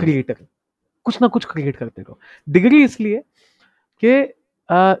बी ए क्रिएटर, कुछ ना कुछ क्रिएट करते रहो। डिग्री इसलिए कि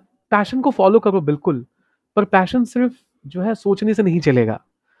पैशन को फॉलो करो बिल्कुल, पर पैशन सिर्फ जो है सोचने से नहीं चलेगा,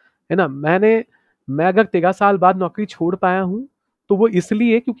 है ना। मैं अगर 13 साल बाद नौकरी छोड़ पाया हूं, तो वो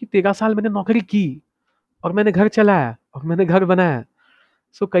इसलिए क्योंकि 13 साल मैंने नौकरी की और मैंने घर चलाया और मैंने घर बनाया।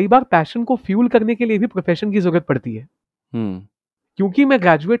 सो कई बार पैशन को फ्यूल करने के लिए भी प्रोफेशन की जरूरत पड़ती है। क्योंकि मैं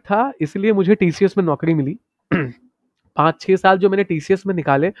ग्रेजुएट था इसलिए मुझे टीसीएस में नौकरी मिली। 5-6 साल जो मैंने टीसीएस में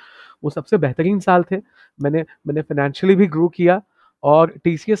निकाले वो सबसे बेहतरीन साल थे। मैंने फाइनेंशियली भी ग्रो किया और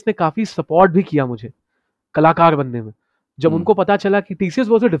टीसीएस ने काफी सपोर्ट भी किया मुझे कलाकार बनने में। जब उनको पता चला कि TCS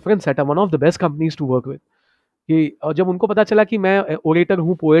was a different setup, one of the best companies to work with, कि और जब उनको पता चला कि मैं ओरेटर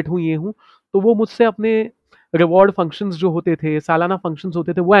हूँ, पोएट हूँ, ये हूँ, तो वो मुझसे अपने रिवॉर्ड फंक्शंस जो होते थे, सालाना फंक्शंस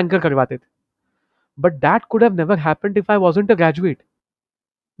होते थे, वो एंकर करवाते थे। But that could have never happened if I wasn't a graduate,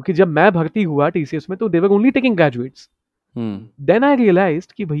 क्योंकि जब मैं भर्ती हुआ टीसीएस में तो they were only taking graduates. Then I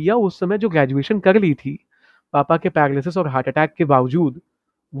realised कि भैया उस समय जो ग्रेजुएशन कर ली थी पापा के पैरालिसिस और हार्ट अटैक के बावजूद,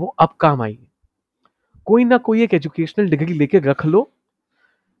 वो अब काम आई। कोई ना कोई एक एजुकेशनल डिग्री लेके रख लो,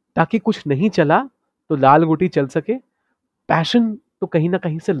 ताकि कुछ नहीं चला तो लाल गोटी चल सके, पैशन तो कहीं ना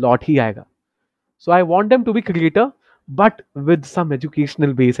कहीं से लौट ही आएगा। So I want them to be creator but with some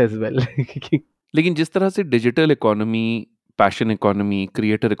educational base as well. लेकिन जिस तरह से digital economy, passion economy,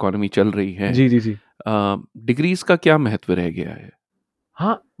 creator economy चल रही है, जी जी जी। डिग्रीज का क्या महत्व रह गया है?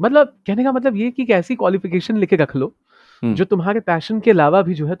 हाँ, मतलब कहने का मतलब ये कि एक ऐसी क्वालिफिकेशन लेके रख लो हम्म, जो तुम्हारे पैशन के अलावा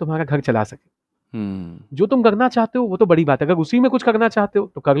भी जो है तुम्हारा घर चला सके। हम्म, जो तुम करना चाहते हो वो तो बड़ी बात है, अगर उसी में कुछ करना चाहते हो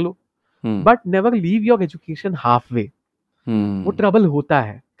तो कर लो, hmm, but never leave your education halfway. वो ट्रबल होता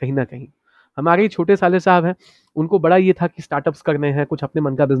है कहीं ना कहीं। हमारे ही छोटे साले साहब हैं, उनको बड़ा ये था कि स्टार्टअप्स करने हैं, कुछ अपने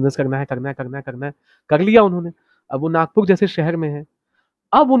मन का बिजनेस करना है, करना है करना है करना है, कर लिया उन्होंने। अब वो नागपुर जैसे शहर में है।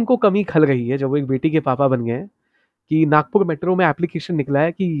 अब उनको कमी खल रही है जब वो एक बेटी के पापा बन गए हैं, कि नागपुर मेट्रो में एप्लीकेशन निकला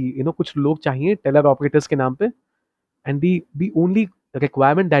है कि कुछ लोग चाहिए टेलर ऑपरेटर्स के नाम पे, and the only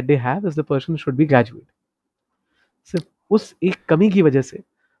requirement that they have is the person should be graduate. सिर्फ उस एक कमी की वजह से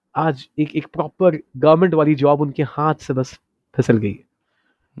आज एक एक प्रॉपर गवर्नमेंट वाली जॉब उनके हाथ से बस फिसल गई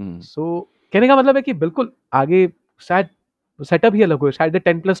है। सो कहने का मतलब है कि बिल्कुल आगे शायद सेटअप ही अलग हो, शायद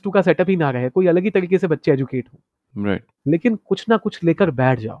 10+2 का सेटअप ही ना रहे, कोई अलग ही तरीके से बच्चे एजुकेट हो, राइट। लेकिन कुछ ना कुछ लेकर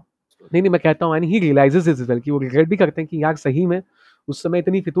बैठ जाओ। नहीं नहीं, मैं कहता हूँ ही रियलाइजेस इज वेल कि वो रिग्रेट भी करते हैं कि यार सही में उस समय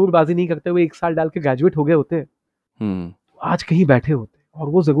इतनी फितूरबाजी नहीं करते हुए 1 साल डाल के ग्रेजुएट हो गए होते, तो आज कहीं बैठे होते, और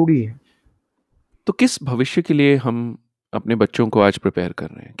वो जरूरी है। तो किस भविष्य के लिए हम अपने बच्चों को आज प्रिपेयर कर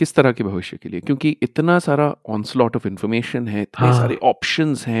रहे हैं? किस तरह के भविष्य के लिए? क्योंकि इतना सारा ऑनस्लॉट ऑफ इंफॉर्मेशन है, इतने सारे हाँ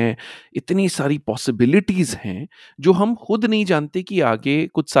ऑप्शंस हैं, इतनी सारी पॉसिबिलिटीज हैं, जो हम खुद नहीं जानते कि आगे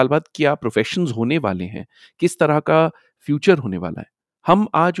कुछ साल बाद क्या प्रोफेशंस होने वाले हैं, किस तरह का फ्यूचर होने वाला है। हम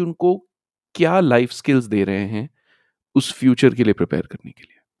आज उनको क्या लाइफ स्किल्स दे रहे हैं उस फ्यूचर के लिए प्रिपेयर करने के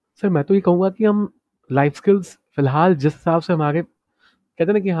लिए? सर, मैं तो ये कहूँगा कि हम लाइफ स्किल्स फिलहाल जिस हिसाब से हमारे कहते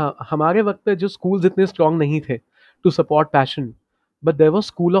हैं ना कि हाँ हमारे वक्त पे जो स्कूल्स इतने स्ट्रांग नहीं थे to support passion, but there was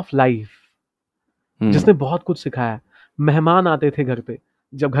school of life जिसने बहुत कुछ सिखाया। मेहमान आते थे घर पे,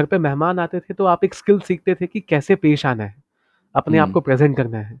 जब घर पे मेहमान आते थे तो आप एक स्किल सीखते थे कि कैसे पेश आना है, अपने आप को प्रेजेंट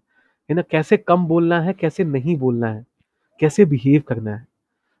करना है ना, कैसे कम बोलना है, कैसे नहीं बोलना है, कैसे बिहेव करना है।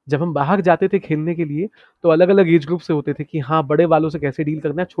 जब हम बाहर जाते थे खेलने के लिए तो अलग अलग एज ग्रुप से होते थे कि हाँ बड़े वालों से कैसे डील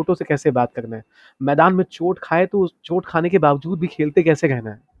करना है, छोटों से कैसे बात करना है, मैदान में चोट खाए तो उस चोट खाने के बावजूद भी खेलते कैसे रहना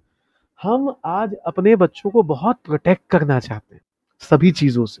है। हम आज अपने बच्चों को बहुत प्रोटेक्ट करना चाहते हैं सभी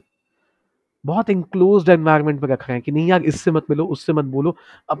चीजों से, बहुत इंक्लोज्ड एनवायरनमेंट में रख रहे हैं कि नहीं यार इससे मत मिलो, उससे मत बोलो,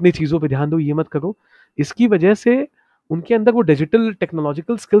 अपनी चीजों पे ध्यान दो, ये मत करो। इसकी वजह से उनके अंदर वो डिजिटल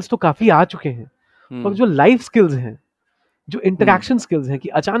टेक्नोलॉजिकल स्किल्स तो काफी आ चुके हैं, पर जो लाइफ स्किल्स हैं, जो इंटरेक्शन स्किल्स हैं, कि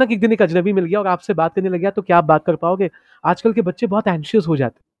अचानक एक दिन एक अजनबी मिल गया और आपसे बात करने लग गया तो क्या आप बात कर पाओगे। आजकल के बच्चे बहुत एंशियस हो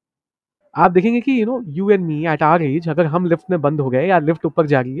जाते हैं, आप देखेंगे कि you and me at our as, अगर हम लिफ्ट में बंद हो गए या लिफ्ट ऊपर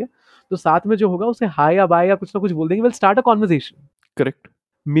जा रही है, तो साथ में जो होगा उसे हाय या बाय या कुछ ना कुछ बोल देंगे, will start a conversation. Correct.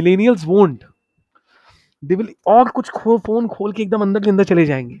 Millennials won't, they will और कुछ फोन खोल के एकदम अंदर के अंदर चले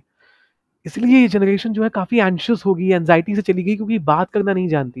जाएंगे. इसलिए ये जनरेशन जो है काफी एंशियस होगी, एंजाइटी से चली गई, क्योंकि बात करना नहीं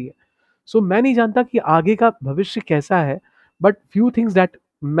जानती है. सो मैं नहीं जानता कि आगे का भविष्य कैसा है, बट फ्यू थिंग्स दैट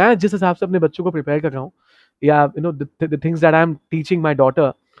मैं जिस हिसाब से अपने बच्चों को प्रिपेयर कर रहा हूँ, या the things that I am teaching my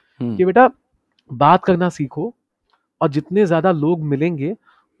daughter, कि बेटा बात करना सीखो, और जितने ज्यादा लोग मिलेंगे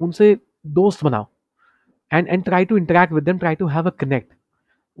उनसे दोस्त बनाओ, and try to interact with them, try to have a connect.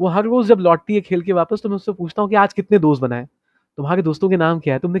 वो हर रोज जब लौटती है खेल के वापस, तो मैं उससे पूछता हूँ कि आज कितने दोस्त बनाए, तुम्हारे दोस्तों के नाम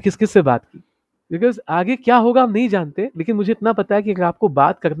क्या है, तुमने किस किस से बात की. बिकॉज आगे क्या होगा हम नहीं जानते, लेकिन मुझे इतना पता है कि अगर आपको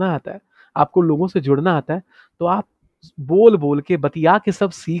बात करना आता है, आपको लोगों से जुड़ना आता है, तो आप बोल बोल के बतिया के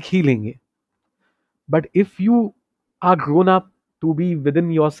सब सीख ही लेंगे. But if you are grown up to be with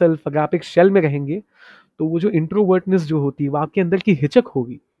in your self, अगर आप एक शेल में रहेंगे, तो वो जो इंट्रोवर्टनेस जो होती है, वो आपके अंदर की हिचक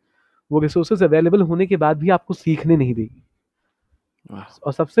होगी, वो रिसोर्सेज अवेलेबल होने के बाद भी आपको सीखने नहीं देगी. वाह.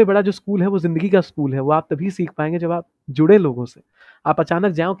 और सबसे बड़ा जो स्कूल है वो जिंदगी का स्कूल है, वो आप तभी सीख पाएंगे जब आप जुड़े लोगों से. आप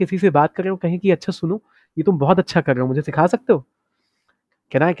अचानक जाओ किसी से बात कर रहे हो, कहें कि अच्छा सुनो, ये तुम बहुत अच्छा कर रहे हो, मुझे सिखा सकते हो,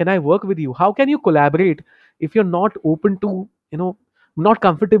 can I work with you, how can you collaborate if you're not open to, you know not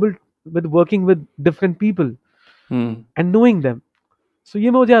comfortable with working with different people and knowing them. So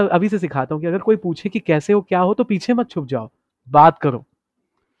ये मैं मुझे अभी से सिखाता हूँ कि अगर कोई पूछे कि कैसे हो क्या हो, तो पीछे मत छुप जाओ, बात करो.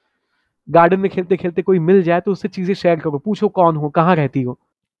 गार्डन में खेलते खेलते कोई मिल जाए तो उससे चीजें शेयर करो, पूछो कौन हो, कहाँ रहती हो.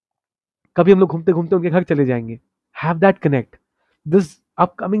 कभी हम लोग घूमते घूमते उनके घर चले जाएंगे. Have that connect. This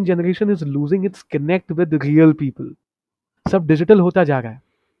upcoming generation is losing its connect with real people. सब डिजिटल होता जा रहा है,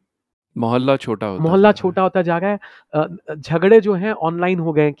 मोहल्ला छोटा होता जा मोहल्ला रहा है. छोटा होता जा रहा है. झगड़े जो हैं ऑनलाइन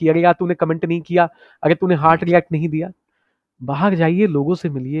हो गए कि अरे यार तूने कमेंट नहीं किया, अरे तूने हार्ट रिएक्ट नहीं दिया. बाहर जाइए, लोगों से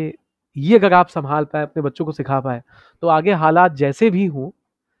मिलिए. ये अगर आप संभाल पाए, अपने बच्चों को सिखा पाए, तो आगे हालात जैसे भी हों,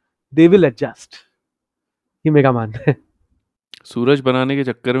 दे विल एडजस्ट. ये मेरा मानना है. सूरज बनाने के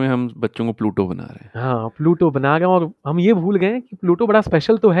चक्कर में हम बच्चों को प्लूटो बना रहे हैं. हाँ, प्लूटो बना गए, और हम ये भूल गए कि प्लूटो बड़ा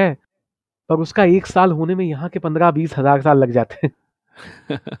स्पेशल तो है, पर उसका 1 साल होने में यहाँ के 15-20 हज़ार साल लग जाते हैं.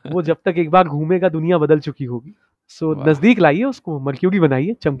 वो जब तक एक बार घूमेगा, दुनिया बदल चुकी होगी. सो वाह. नजदीक लाइए उसको, मर्क्यूरी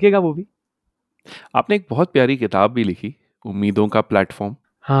बनाइए, चमकेगा वो भी. आपने एक बहुत प्यारी किताब भी लिखी, उम्मीदों का प्लेटफॉर्म.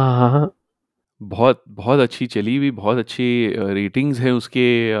 हाँ हाँ हाँ. बहुत बहुत अच्छी चली हुई, बहुत अच्छी रेटिंग्स हैं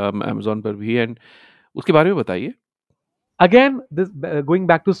उसके अमेजोन पर भी. एंड उसके बारे में बताइए. Again this going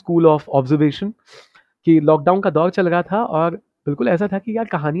back to school of observation, कि लॉकडाउन का दौर चल रहा था, और बिल्कुल ऐसा था कि यार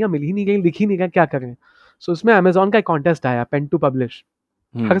कहानियां मिल ही नहीं गई, लिख ही नहीं गए, क्या करें. सो इसमें अमेजोन का एक कॉन्टेस्ट आया, पेन टू पब्लिश.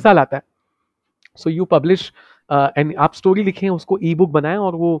 हर साल आता है. सो यू पब्लिश, एंड आप स्टोरी लिखें, उसको ई बुक बनाएं,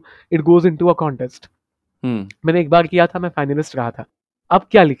 और वो it goes into a contest. मैंने एक बार किया था, मैं फाइनलिस्ट रहा था. अब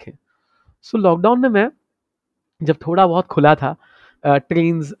क्या लिखें. सो लॉकडाउन में मैं, जब थोड़ा बहुत खुला था,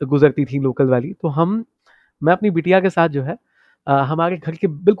 ट्रेन्स गुजरती थी लोकल वाली, तो मैं अपनी बिटिया के साथ जो है, हमारे घर के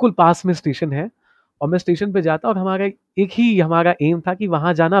बिल्कुल पास में स्टेशन है, और मैं स्टेशन पे जाता, और हमारा एक ही हमारा एम था कि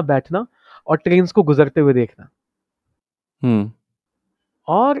वहां जाना, बैठना, और ट्रेन्स को गुजरते हुए देखना.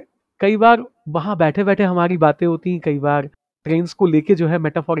 और कई बार वहां बैठे बैठे हमारी बातें होती, कई बार ट्रेन्स को लेके जो है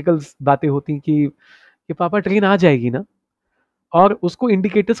मेटाफोरिकल बातें होती, कि पापा ट्रेन आ जाएगी ना, और उसको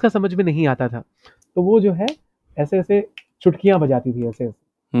इंडिकेटर्स का समझ में नहीं आता था, तो वो जो है ऐसे ऐसे चुटकियां बजाती थी, ऐसे ऐसे.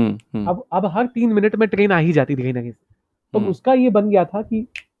 अब हर 3 मिनट में ट्रेन आ ही जाती थी कहीं ना कहीं. तो उसका ये बन गया था कि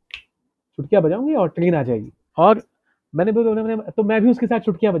चुटकियां बजाऊंगी और ट्रेन आ जाएगी. और तो मैं भी उसके साथ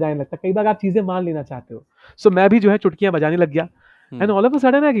चुटकियां बजाने लगता. कई बार आप चीजें मान लेना चाहते हो, सो मैं भी जो है चुटकियां बजाने लग गया. And all of a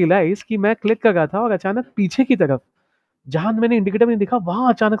sudden I realise कि मैं क्लिक कर रहा था, और अचानक पीछे की तरफ, जहां मैंने इंडिकेटर में देखा,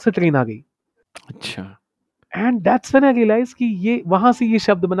 वहां अचानक से ट्रेन आ गई. अच्छा. And that's when I realise कि ये वहां से ये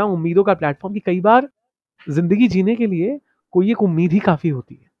शब्द बना, उम्मीदों का प्लेटफॉर्म, कि कई बार जिंदगी जीने के लिए कोई एक उम्मीद ही काफी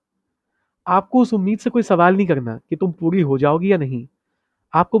होती है. आपको उस उम्मीद से कोई सवाल नहीं करना कि तुम पूरी हो जाओगी या नहीं.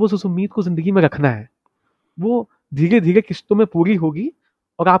 आपको बस उस उम्मीद को जिंदगी में रखना है. वो धीरे धीरे किश्तों में पूरी होगी,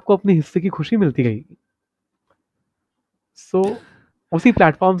 और आपको अपने हिस्से की खुशी मिलती रहेगी. सो उसी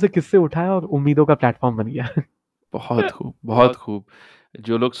प्लेटफॉर्म से किस्से उठाए, और उम्मीदों का प्लेटफॉर्म बन गया. बहुत खूब, बहुत खूब.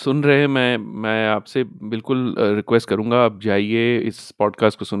 जो लोग सुन रहे हैं, मैं आपसे बिल्कुल रिक्वेस्ट करूँगा, आप जाइए इस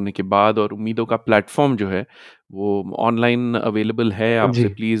पॉडकास्ट को सुनने के बाद, और उम्मीदों का प्लेटफ़ॉर्म जो है, वो ऑनलाइन अवेलेबल है. आप जी.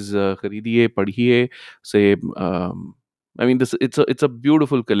 उसे प्लीज़ खरीदिए, पढ़िए. उसे I mean this it's a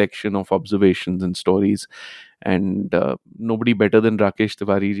beautiful collection of observations and stories. And nobody better than Rakesh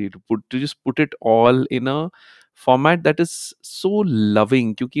Tiwari ji to just put it all in a format that is so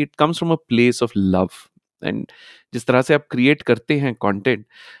loving, क्योंकि it comes from a place of love. And जिस तरह से आप create करते हैं content,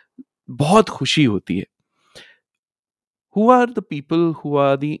 बहुत खुशी होती है. Who are the people who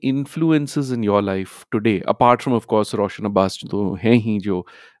are the influences in your life today, apart from of course रोशन अब्बास तो हैं ही जो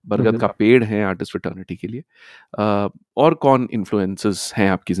बरगद का पेड़ हैं आर्टिस्ट फ्रेटर्निटी के लिए, और कौन इन्फ्लुएंसेस हैं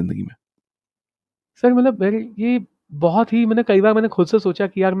आपकी जिंदगी में? सर मतलब मेरे ये बहुत ही मैंने कई बार मैंने खुद से सोचा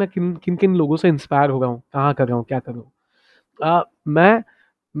कि यार मैं किन किन किन लोगों से इंस्पायर हो रहा हूँ, कहाँ कर रहा हूँ, क्या कर रहा हूँ।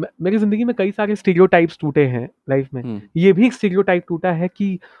 मेरी ज़िंदगी में कई सारे स्टीरियोटाइप्स टूटे हैं लाइफ में। ये भी एक स्टीरियोटाइप टूटा है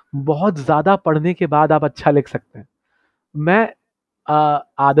कि बहुत ज़्यादा पढ़ने के बाद आप अच्छा लिख सकते हैं। मैं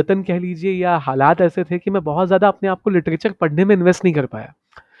आदतन कह लीजिए या हालात ऐसे थे कि मैं बहुत ज़्यादा अपने आप को लिटरेचर पढ़ने में इन्वेस्ट नहीं कर पाया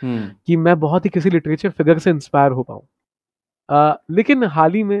कि मैं बहुत ही किसी लिटरेचर फिगर से इंस्पायर हो पाऊँ। लेकिन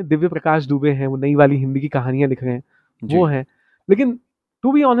हाल ही में दिव्य प्रकाश दुबे हैं, वो नई वाली हिंदी की कहानियाँ लिख रहे हैं, वो हैं। लेकिन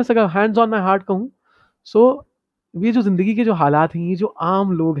टू बी ऑनेस्ट अगर हैंड्स ऑन माय हार्ट कहूँ, सो ये जो ज़िंदगी के जो हालात हैं, ये जो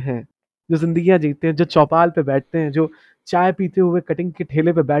आम लोग हैं, जो ज़िंदगियाँ जीते हैं, जो चौपाल पे बैठते हैं, जो चाय पीते हुए कटिंग के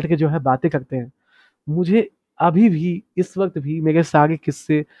ठेले पे बैठ के जो है बातें करते हैं, मुझे अभी भी इस वक़्त भी मेरे सारे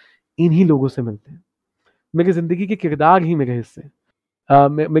किस्से इन्हीं लोगों से मिलते हैं। मेरी ज़िंदगी के किरदार ही मेरे हिस्से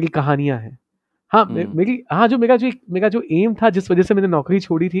मेरी कहानियाँ हैं। हाँ, मेरी हाँ, मेरा जो एम था जिस वज़ह से मैंने नौकरी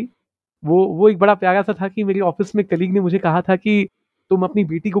छोड़ी थी, वो एक बड़ा प्यारा-सा था कि मेरी ऑफ़िस में कलीग ने मुझे कहा था कि तुम अपनी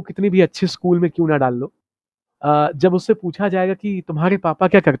बेटी को कितने भी अच्छे स्कूल में क्यों ना डाल लो। जब उससे पूछा जाएगा कि तुम्हारे पापा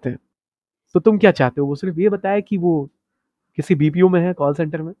क्या करते हैं? तो तुम क्या चाहते हो? वो सिर्फ़ ये बताए कि वो किसी बीपीओ में है, कॉल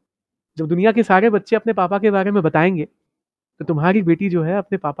सेंटर में। जब दुनिया के सारे बच्चे अपने पापा के बारे में बताएँगे, तो तुम्हारी बेटी जो है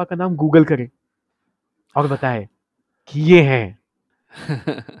अपने पापा का नाम गूगल करे और बताए कि ये हैं।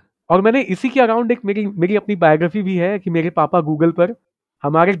 और मैंने इसी के अराउंड एक मेरी मेरी अपनी बायोग्राफी भी है कि मेरे पापा गूगल पर,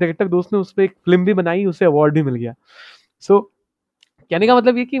 हमारे एक डायरेक्टर दोस्त ने उस पे एक फ़िल्म भी बनाई, उसे अवार्ड भी मिल गया। सो कहने का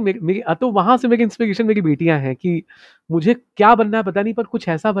मतलब ये कि मेरी तो वहाँ से मेरी इंस्पिरेशन मेरी बेटियाँ हैं कि मुझे क्या बनना है पता नहीं, पर कुछ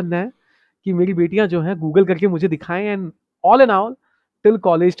ऐसा बनना है कि मेरी बेटियाँ जो हैं गूगल करके मुझे दिखाएँ, and all in all till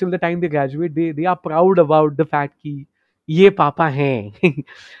college, till the time they graduate, they are proud about the fact कि ये पापा हैं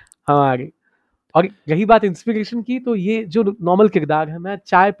हमारे। और रही बात इंस्पिरेशन की, तो ये जो नॉर्मल किरदार है, मैं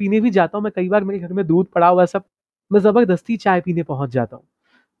चाय पीने भी जाता हूँ, मैं कई बार मेरे घर में दूध पड़ा हुआ है सब, मैं ज़बरदस्ती चाय पीने पहुँच जाता हूँ,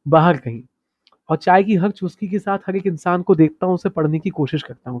 बाहर कहीं। और चाय की हर चुस्की के साथ हर एक इंसान को देखता हूँ, उसे पढ़ने की कोशिश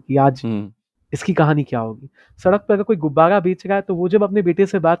करता हूँ कि आज इसकी कहानी क्या होगी। सड़क पे अगर कोई गुब्बारा बेच रहा है, तो वो जब अपने बेटे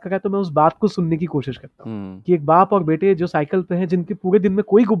से बात कर रहा है, तो मैं उस बात को सुनने की कोशिश करता हूँ कि एक बाप और बेटे जो साइकिल पे हैं, जिनके पूरे दिन में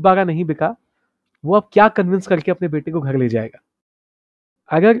कोई गुब्बारा नहीं बिका, वो अब क्या कन्विंस करके अपने बेटे को घर ले जाएगा।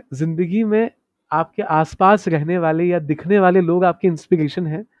 अगर ज़िंदगी में आपके आस-पास रहने वाले या दिखने वाले लोग आपके इंस्पिरेशन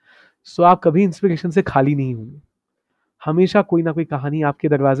हैं, सो आप कभी इंस्पिरेशन से खाली नहीं होंगे। हमेशा कोई ना कोई कहानी आपके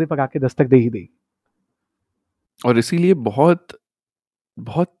दरवाज़े पर आके दस्तक दे ही देगी। और इसीलिए बहुत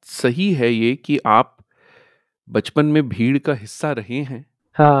बहुत सही है ये कि आप बचपन में भीड़ का हिस्सा रहे हैं,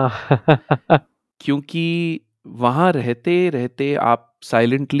 हाँ। क्योंकि वहाँ रहते-रहते आप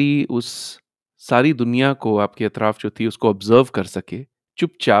साइलेंटली उस सारी दुनिया को आपके अतराफ जो थी उसको ऑब्ज़र्व कर सके,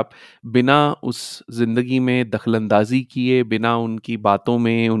 चुपचाप, बिना उस ज़िंदगी में दखलंदाज़ी किए, बिना उनकी बातों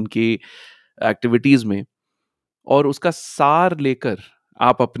में, उनकी एक्टिविटीज़ में, और उसका सार लेकर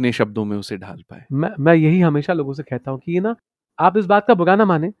आप अपने शब्दों में उसे ढाल पाएँ। मैं यही हमेशा लोगों से कहता हूँ कि ये ना, आप इस बात का बुरा ना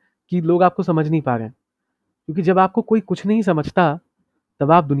मानें कि लोग आपको समझ नहीं पा रहे हैं। क्योंकि जब आपको कोई कुछ नहीं समझता,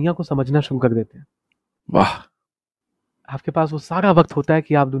 तब आप दुनिया को समझना शुरू कर देते हैं। वाह! आपके पास वो सारा वक़्त होता है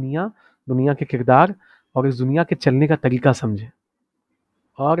कि आप दुनिया के किरदार और इस दुनिया के चलने का तरीका समझें।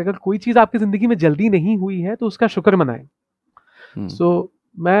 और अगर कोई चीज़ आपकी ज़िंदगी में जल्दी नहीं हुई है, तो उसका शुक्र मनाएँ। सो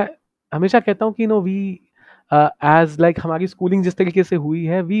मैं हमेशा कहता हूँ कि नो वी एज़ लाइक हमारी स्कूलिंग जिस तरीके से हुई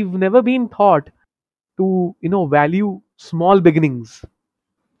है, we've never been taught to value small beginnings.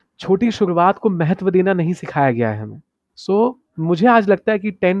 छोटी शुरुआत को महत्व देना नहीं सिखाया गया है हमें। मुझे आज लगता है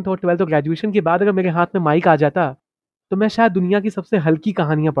कि 10th और 12th और ग्रेजुएशन के बाद अगर मेरे हाथ में माइक आ जाता, तो मैं शायद दुनिया की सबसे हल्की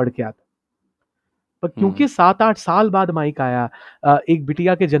कहानियाँ पढ़ के आता। पर क्योंकि 7-8 साल बाद माइक आया, एक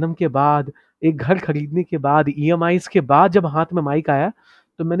बिटिया के जन्म के बाद, एक घर खरीदने के बाद, ईएमआईज़ के बाद जब हाथ में माइक आया,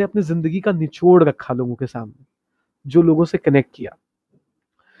 तो मैंने अपनी ज़िंदगी का निचोड़ रखा लोगों के सामने, जो लोगों से कनेक्ट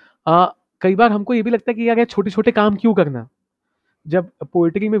किया। कई बार हमको ये भी लगता है कि यार ये छोटे-छोटे काम क्यों करना? जब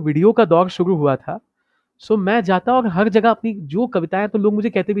पोएट्री में वीडियो का दौर शुरू हुआ था, मैं जाता और हर जगह अपनी जो कविताएँ, तो लोग मुझे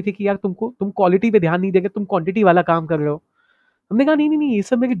कहते भी थे कि यार तुम क्वालिटी पे ध्यान नहीं दे रहे, तुम क्वांटिटी वाला काम कर रहे हो। हमने कहा नहीं, नहीं, नहीं, ये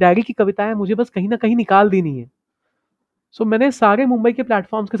सब मेरी डायरी की कविताएँ हैं, मुझे बस कहीं न कहीं निकाल देनी है। मैंने सारे मुंबई के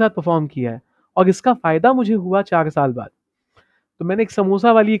प्लेटफ़ॉर्म्स के साथ परफ़ॉर्म किया है और इसका फ़ायदा मुझे हुआ 4 साल बाद। तो मैंने एक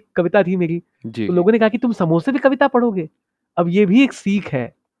समोसा वाली एक कविता थी मेरी, जी। तो लोगों ने कहा कि तुम समोसे पे कविता पढ़ोगे? अब ये भी एक सीख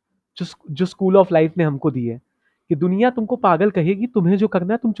है, जो स्कूल ऑफ लाइफ़ ने हमको दी है, कि दुनिया तुमको पागल कहेगी, तुम्हें जो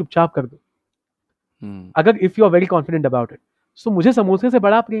करना है तुम चुपचाप कर दो। अगर if you are very confident about it. मुझे समोसे से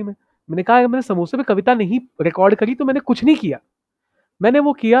बड़ा प्रेम है। मैंने कहा अगर मैंने समोसे पे कविता नहीं रिकॉर्ड करी, तो मैंने कुछ नहीं किया। मैंने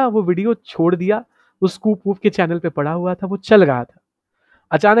वो किया, वो वीडियो छोड़ दिया, उस स्कूप वूप के चैनल पे पड़ा हुआ था, वो चल रहा था।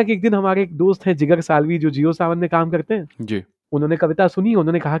 अचानक एक दिन हमारे एक दोस्त हैं जिगर सालवी, जो जियो सावन में काम करते हैं, जी। उन्होंने कविता सुनी,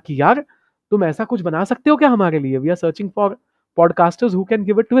 उन्होंने कहा कि यार तुम ऐसा कुछ बना सकते हो क्या हमारे लिए, we are searching for podcasters who can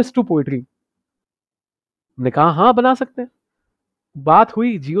give a twist to poetry. हमने कहा हाँ बना सकते हैं। बात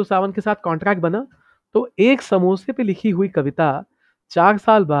हुई, जियो सावन के साथ कॉन्ट्रैक्ट बना, तो एक समोसे पे लिखी हुई कविता 4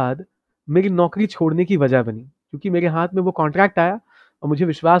 साल बाद मेरी नौकरी छोड़ने की वजह बनी, क्योंकि मेरे हाथ में वो कॉन्ट्रैक्ट आया और मुझे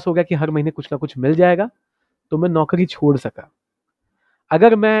विश्वास हो गया कि हर महीने कुछ ना कुछ मिल जाएगा, तो मैं नौकरी छोड़ सका।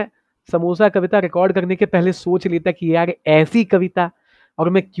 अगर मैं समोसा कविता रिकॉर्ड करने के पहले सोच लेता कि यार ऐसी कविता और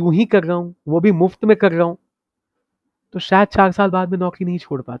मैं क्यों ही कर रहा हूँ, वो भी मुफ्त में कर रहा हूँ, तो शायद 4 साल बाद मैं नौकरी नहीं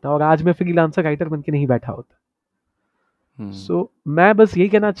छोड़ पाता और आज मैं फ्रीलांसर राइटर बन के नहीं बैठा होता। सो मैं बस यही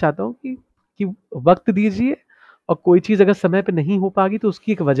कहना चाहता हूँ कि वक्त दीजिए, और कोई चीज़ अगर समय पे नहीं हो पाएगी तो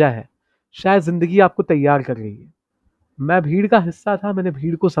उसकी एक वजह है, शायद ज़िंदगी आपको तैयार कर रही है। मैं भीड़ का हिस्सा था, मैंने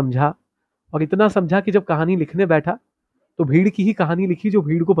भीड़ को समझा, और इतना समझा कि जब कहानी लिखने बैठा तो भीड़ की ही कहानी लिखी जो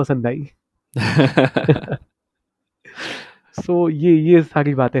भीड़ को पसंद आई। सो ये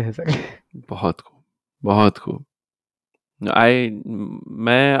सारी बातें हैं सर। बहुत खूब, बहुत खूब।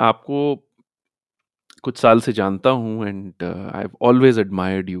 मैं आपको कुछ साल से जानता हूँ, and I have always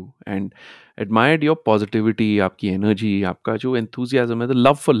admired you and admired your positivity, आपकी एनर्जी, आपका जो एंथुसियाज्म है, the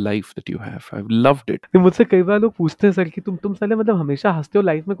love for life that you have, I have loved it. मुझसे कई बार लोग पूछते हैं सर कि तुम साले मतलब हमेशा हंसते हो,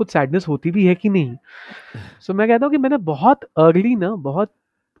 लाइफ में कुछ सैडनेस होती भी है कि नहीं। सो मैं कहता हूँ कि मैंने बहुत अर्ली ना, बहुत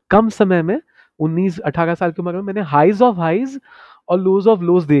कम समय में, 19-18 साल की उम्र में, मैंने हाइज ऑफ हाइज और लोज ऑफ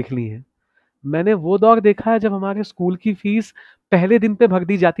लोज देख ली हैं। मैंने वो दौर देखा है जब हमारे स्कूल की फीस पहले दिन पे भर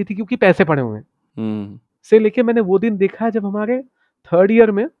दी जाती थी क्योंकि पैसे पड़े हुए हैं, से लेके मैंने वो दिन देखा है जब हमारे थर्ड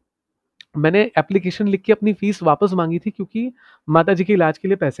ईयर में मैंने एप्लीकेशन लिख के अपनी फीस वापस मांगी थी क्योंकि माता जी के इलाज के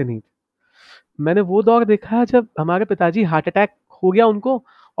लिए पैसे नहीं थे। मैंने वो दौर देखा है जब हमारे पिताजी हार्ट अटैक हो गया उनको,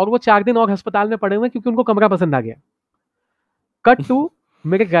 और वो 4 दिन और अस्पताल में पड़े हुए हैं क्योंकि उनको कमरा पसंद आ गया। कट टू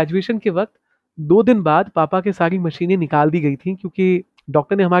मेरे ग्रेजुएशन के वक्त 2 दिन बाद पापा की सारी मशीनें निकाल दी गई थी क्योंकि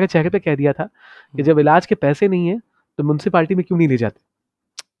डॉक्टर ने हमारे चेहरे पे कह दिया था कि जब इलाज के पैसे नहीं है तो म्यूनसिपालिटी में क्यों नहीं ले जाते।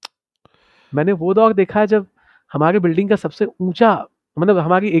 मैंने वो दौर देखा है जब हमारे बिल्डिंग का सबसे ऊंचा, मतलब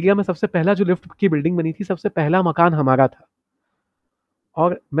हमारी एरिया में सबसे पहला जो लिफ्ट की बिल्डिंग बनी थी, सबसे पहला मकान हमारा था।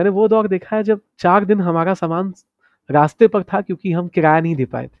 और मैंने वो दौर देखा है जब 4 दिन हमारा सामान रास्ते पर था क्योंकि हम किराया नहीं दे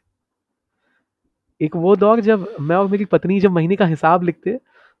पाए थे। एक वो दौर जब मैं और मेरी पत्नी जब महीने का हिसाब लिखते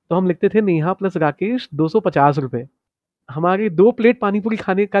तो हम लिखते थे नेहा प्लस राकेश 250 रुपए। हमारे 2 प्लेट पानीपुरी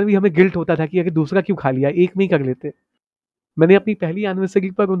खाने का भी हमें गिल्ट होता था कि अगर दूसरा क्यों खा लिया, एक में ही कर लेते। मैंने अपनी पहली एनिवर्सरी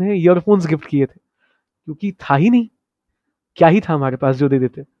पर उन्हें ईयरफोन्स गिफ्ट किए थे क्योंकि था ही नहीं, क्या ही था हमारे पास जो दे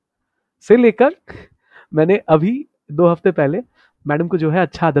देते। से लेकर मैंने अभी 2 हफ्ते पहले मैडम को जो है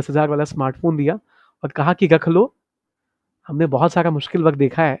अच्छा 10,000 वाला स्मार्टफोन दिया और कहा कि रख लो, हमने बहुत सारा मुश्किल वक्त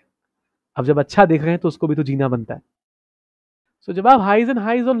देखा है, अब जब अच्छा देख रहे हैं तो उसको भी तो जीना बनता है। सो जब आप हाइज एंड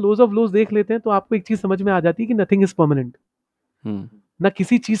हाइज और लोज ऑफ लोज देख लेते हैं तो आपको एक चीज समझ में आ जाती है कि नथिंग इज परमानेंट। ना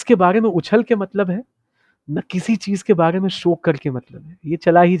किसी चीज के बारे में उछल के मतलब है, ना किसी चीज के बारे में शोक करके मतलब है, ये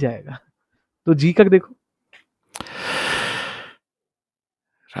चला ही जाएगा, तो जी कर देखो।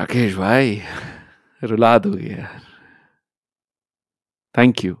 राकेश भाई, रुला दोगे यार।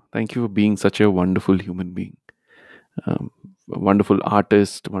 Thank you for being such a wonderful human being, wonderful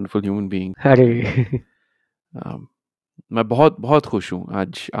artist, wonderful human being. अरे मैं बहुत बहुत खुश हूँ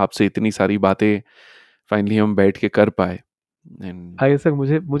आज आपसे इतनी सारी बातें फाइनली हम बैठ के कर पाए। एंड अरे सर,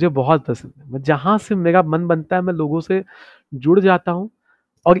 मुझे मुझे बहुत पसंद है, मैं जहां से मेरा मन बनता है मैं लोगों से जुड़ जाता हूँ।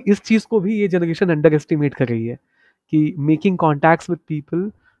 और इस चीज को भी ये जनरेशन अंडर एस्टिमेट कर रही है कि making contacts with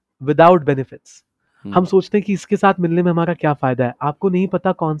people without benefits. हम सोचते हैं कि इसके साथ मिलने में हमारा क्या फायदा है, आपको नहीं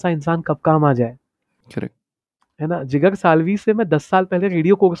पता कौन सा इंसान कब काम आ जाए, करेक्ट। है ना। जिगर सालवी से मैं 10 साल पहले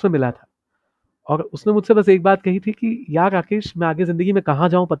रेडियो कोर्स में मिला था, और उसने मुझसे बस एक बात कही थी कि यार राकेश, मैं आगे जिंदगी में कहाँ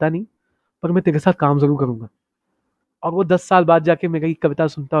जाऊं पता नहीं, पर मैं तेरे साथ काम जरूर करूंगा। और वो 10 साल बाद जाके मेरी कविता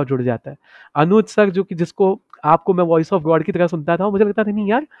सुनता और जुड़ जाता है। अनुज सर, जो कि जिसको आपको मैं वॉइस ऑफ गॉड की तरह सुनता था, मुझे लगता था नहीं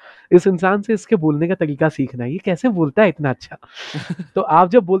यार, इस इंसान से इसके बोलने का तरीका सीखना है, ये कैसे बोलता है इतना अच्छा। तो आप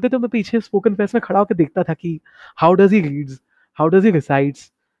जब बोलते तो मैं पीछे स्पोकन फेस्ट में खड़ा होकर देखता था कि how does he reads, how does he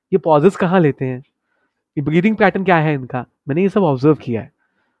recites, ये पॉजेस कहाँ लेते हैं, ये ब्रीदिंग पैटर्न क्या है इनका, मैंने ये सब ऑब्जर्व किया है।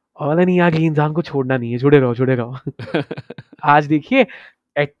 और बोला नहीं यार, ये इंसान को छोड़ना नहीं है, जुड़े रहो जुड़े रहो। आज देखिए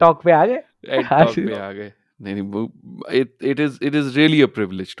एट टॉक पे आ गए। एड टॉक पे आ गए। नहीं, it is really a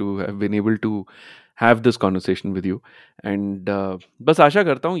privilege to have been able to have this conversation with you, and बस आशा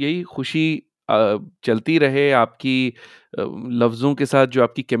करता हूँ यही खुशी चलती रहे आपकी, लफ्ज़ों के साथ जो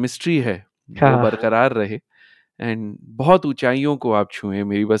आपकी केमिस्ट्री है वो हाँ, बरकरार रहे, एंड बहुत ऊंचाइयों को आप छुएं।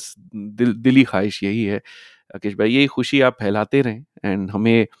 मेरी बस दिली ख्वाहिश यही है राकेश भाई, यही खुशी आप फैलाते रहें, एंड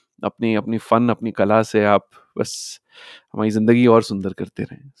हमें अपनी फन, अपनी कला से आप बस हमारी जिंदगी और सुंदर करते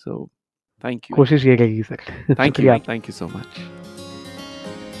रहें. So thank you. कोशिश ये रहेगी सर. Thank you. शुक्रिया. Thank you so much.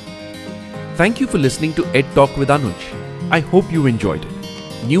 Thank you for listening to Ed Talk with Anuj. I hope you enjoyed it.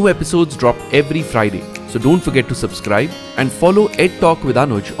 New episodes drop every Friday, so don't forget to subscribe and follow Ed Talk with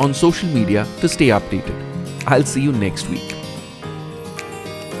Anuj on social media to stay updated. I'll see you next week.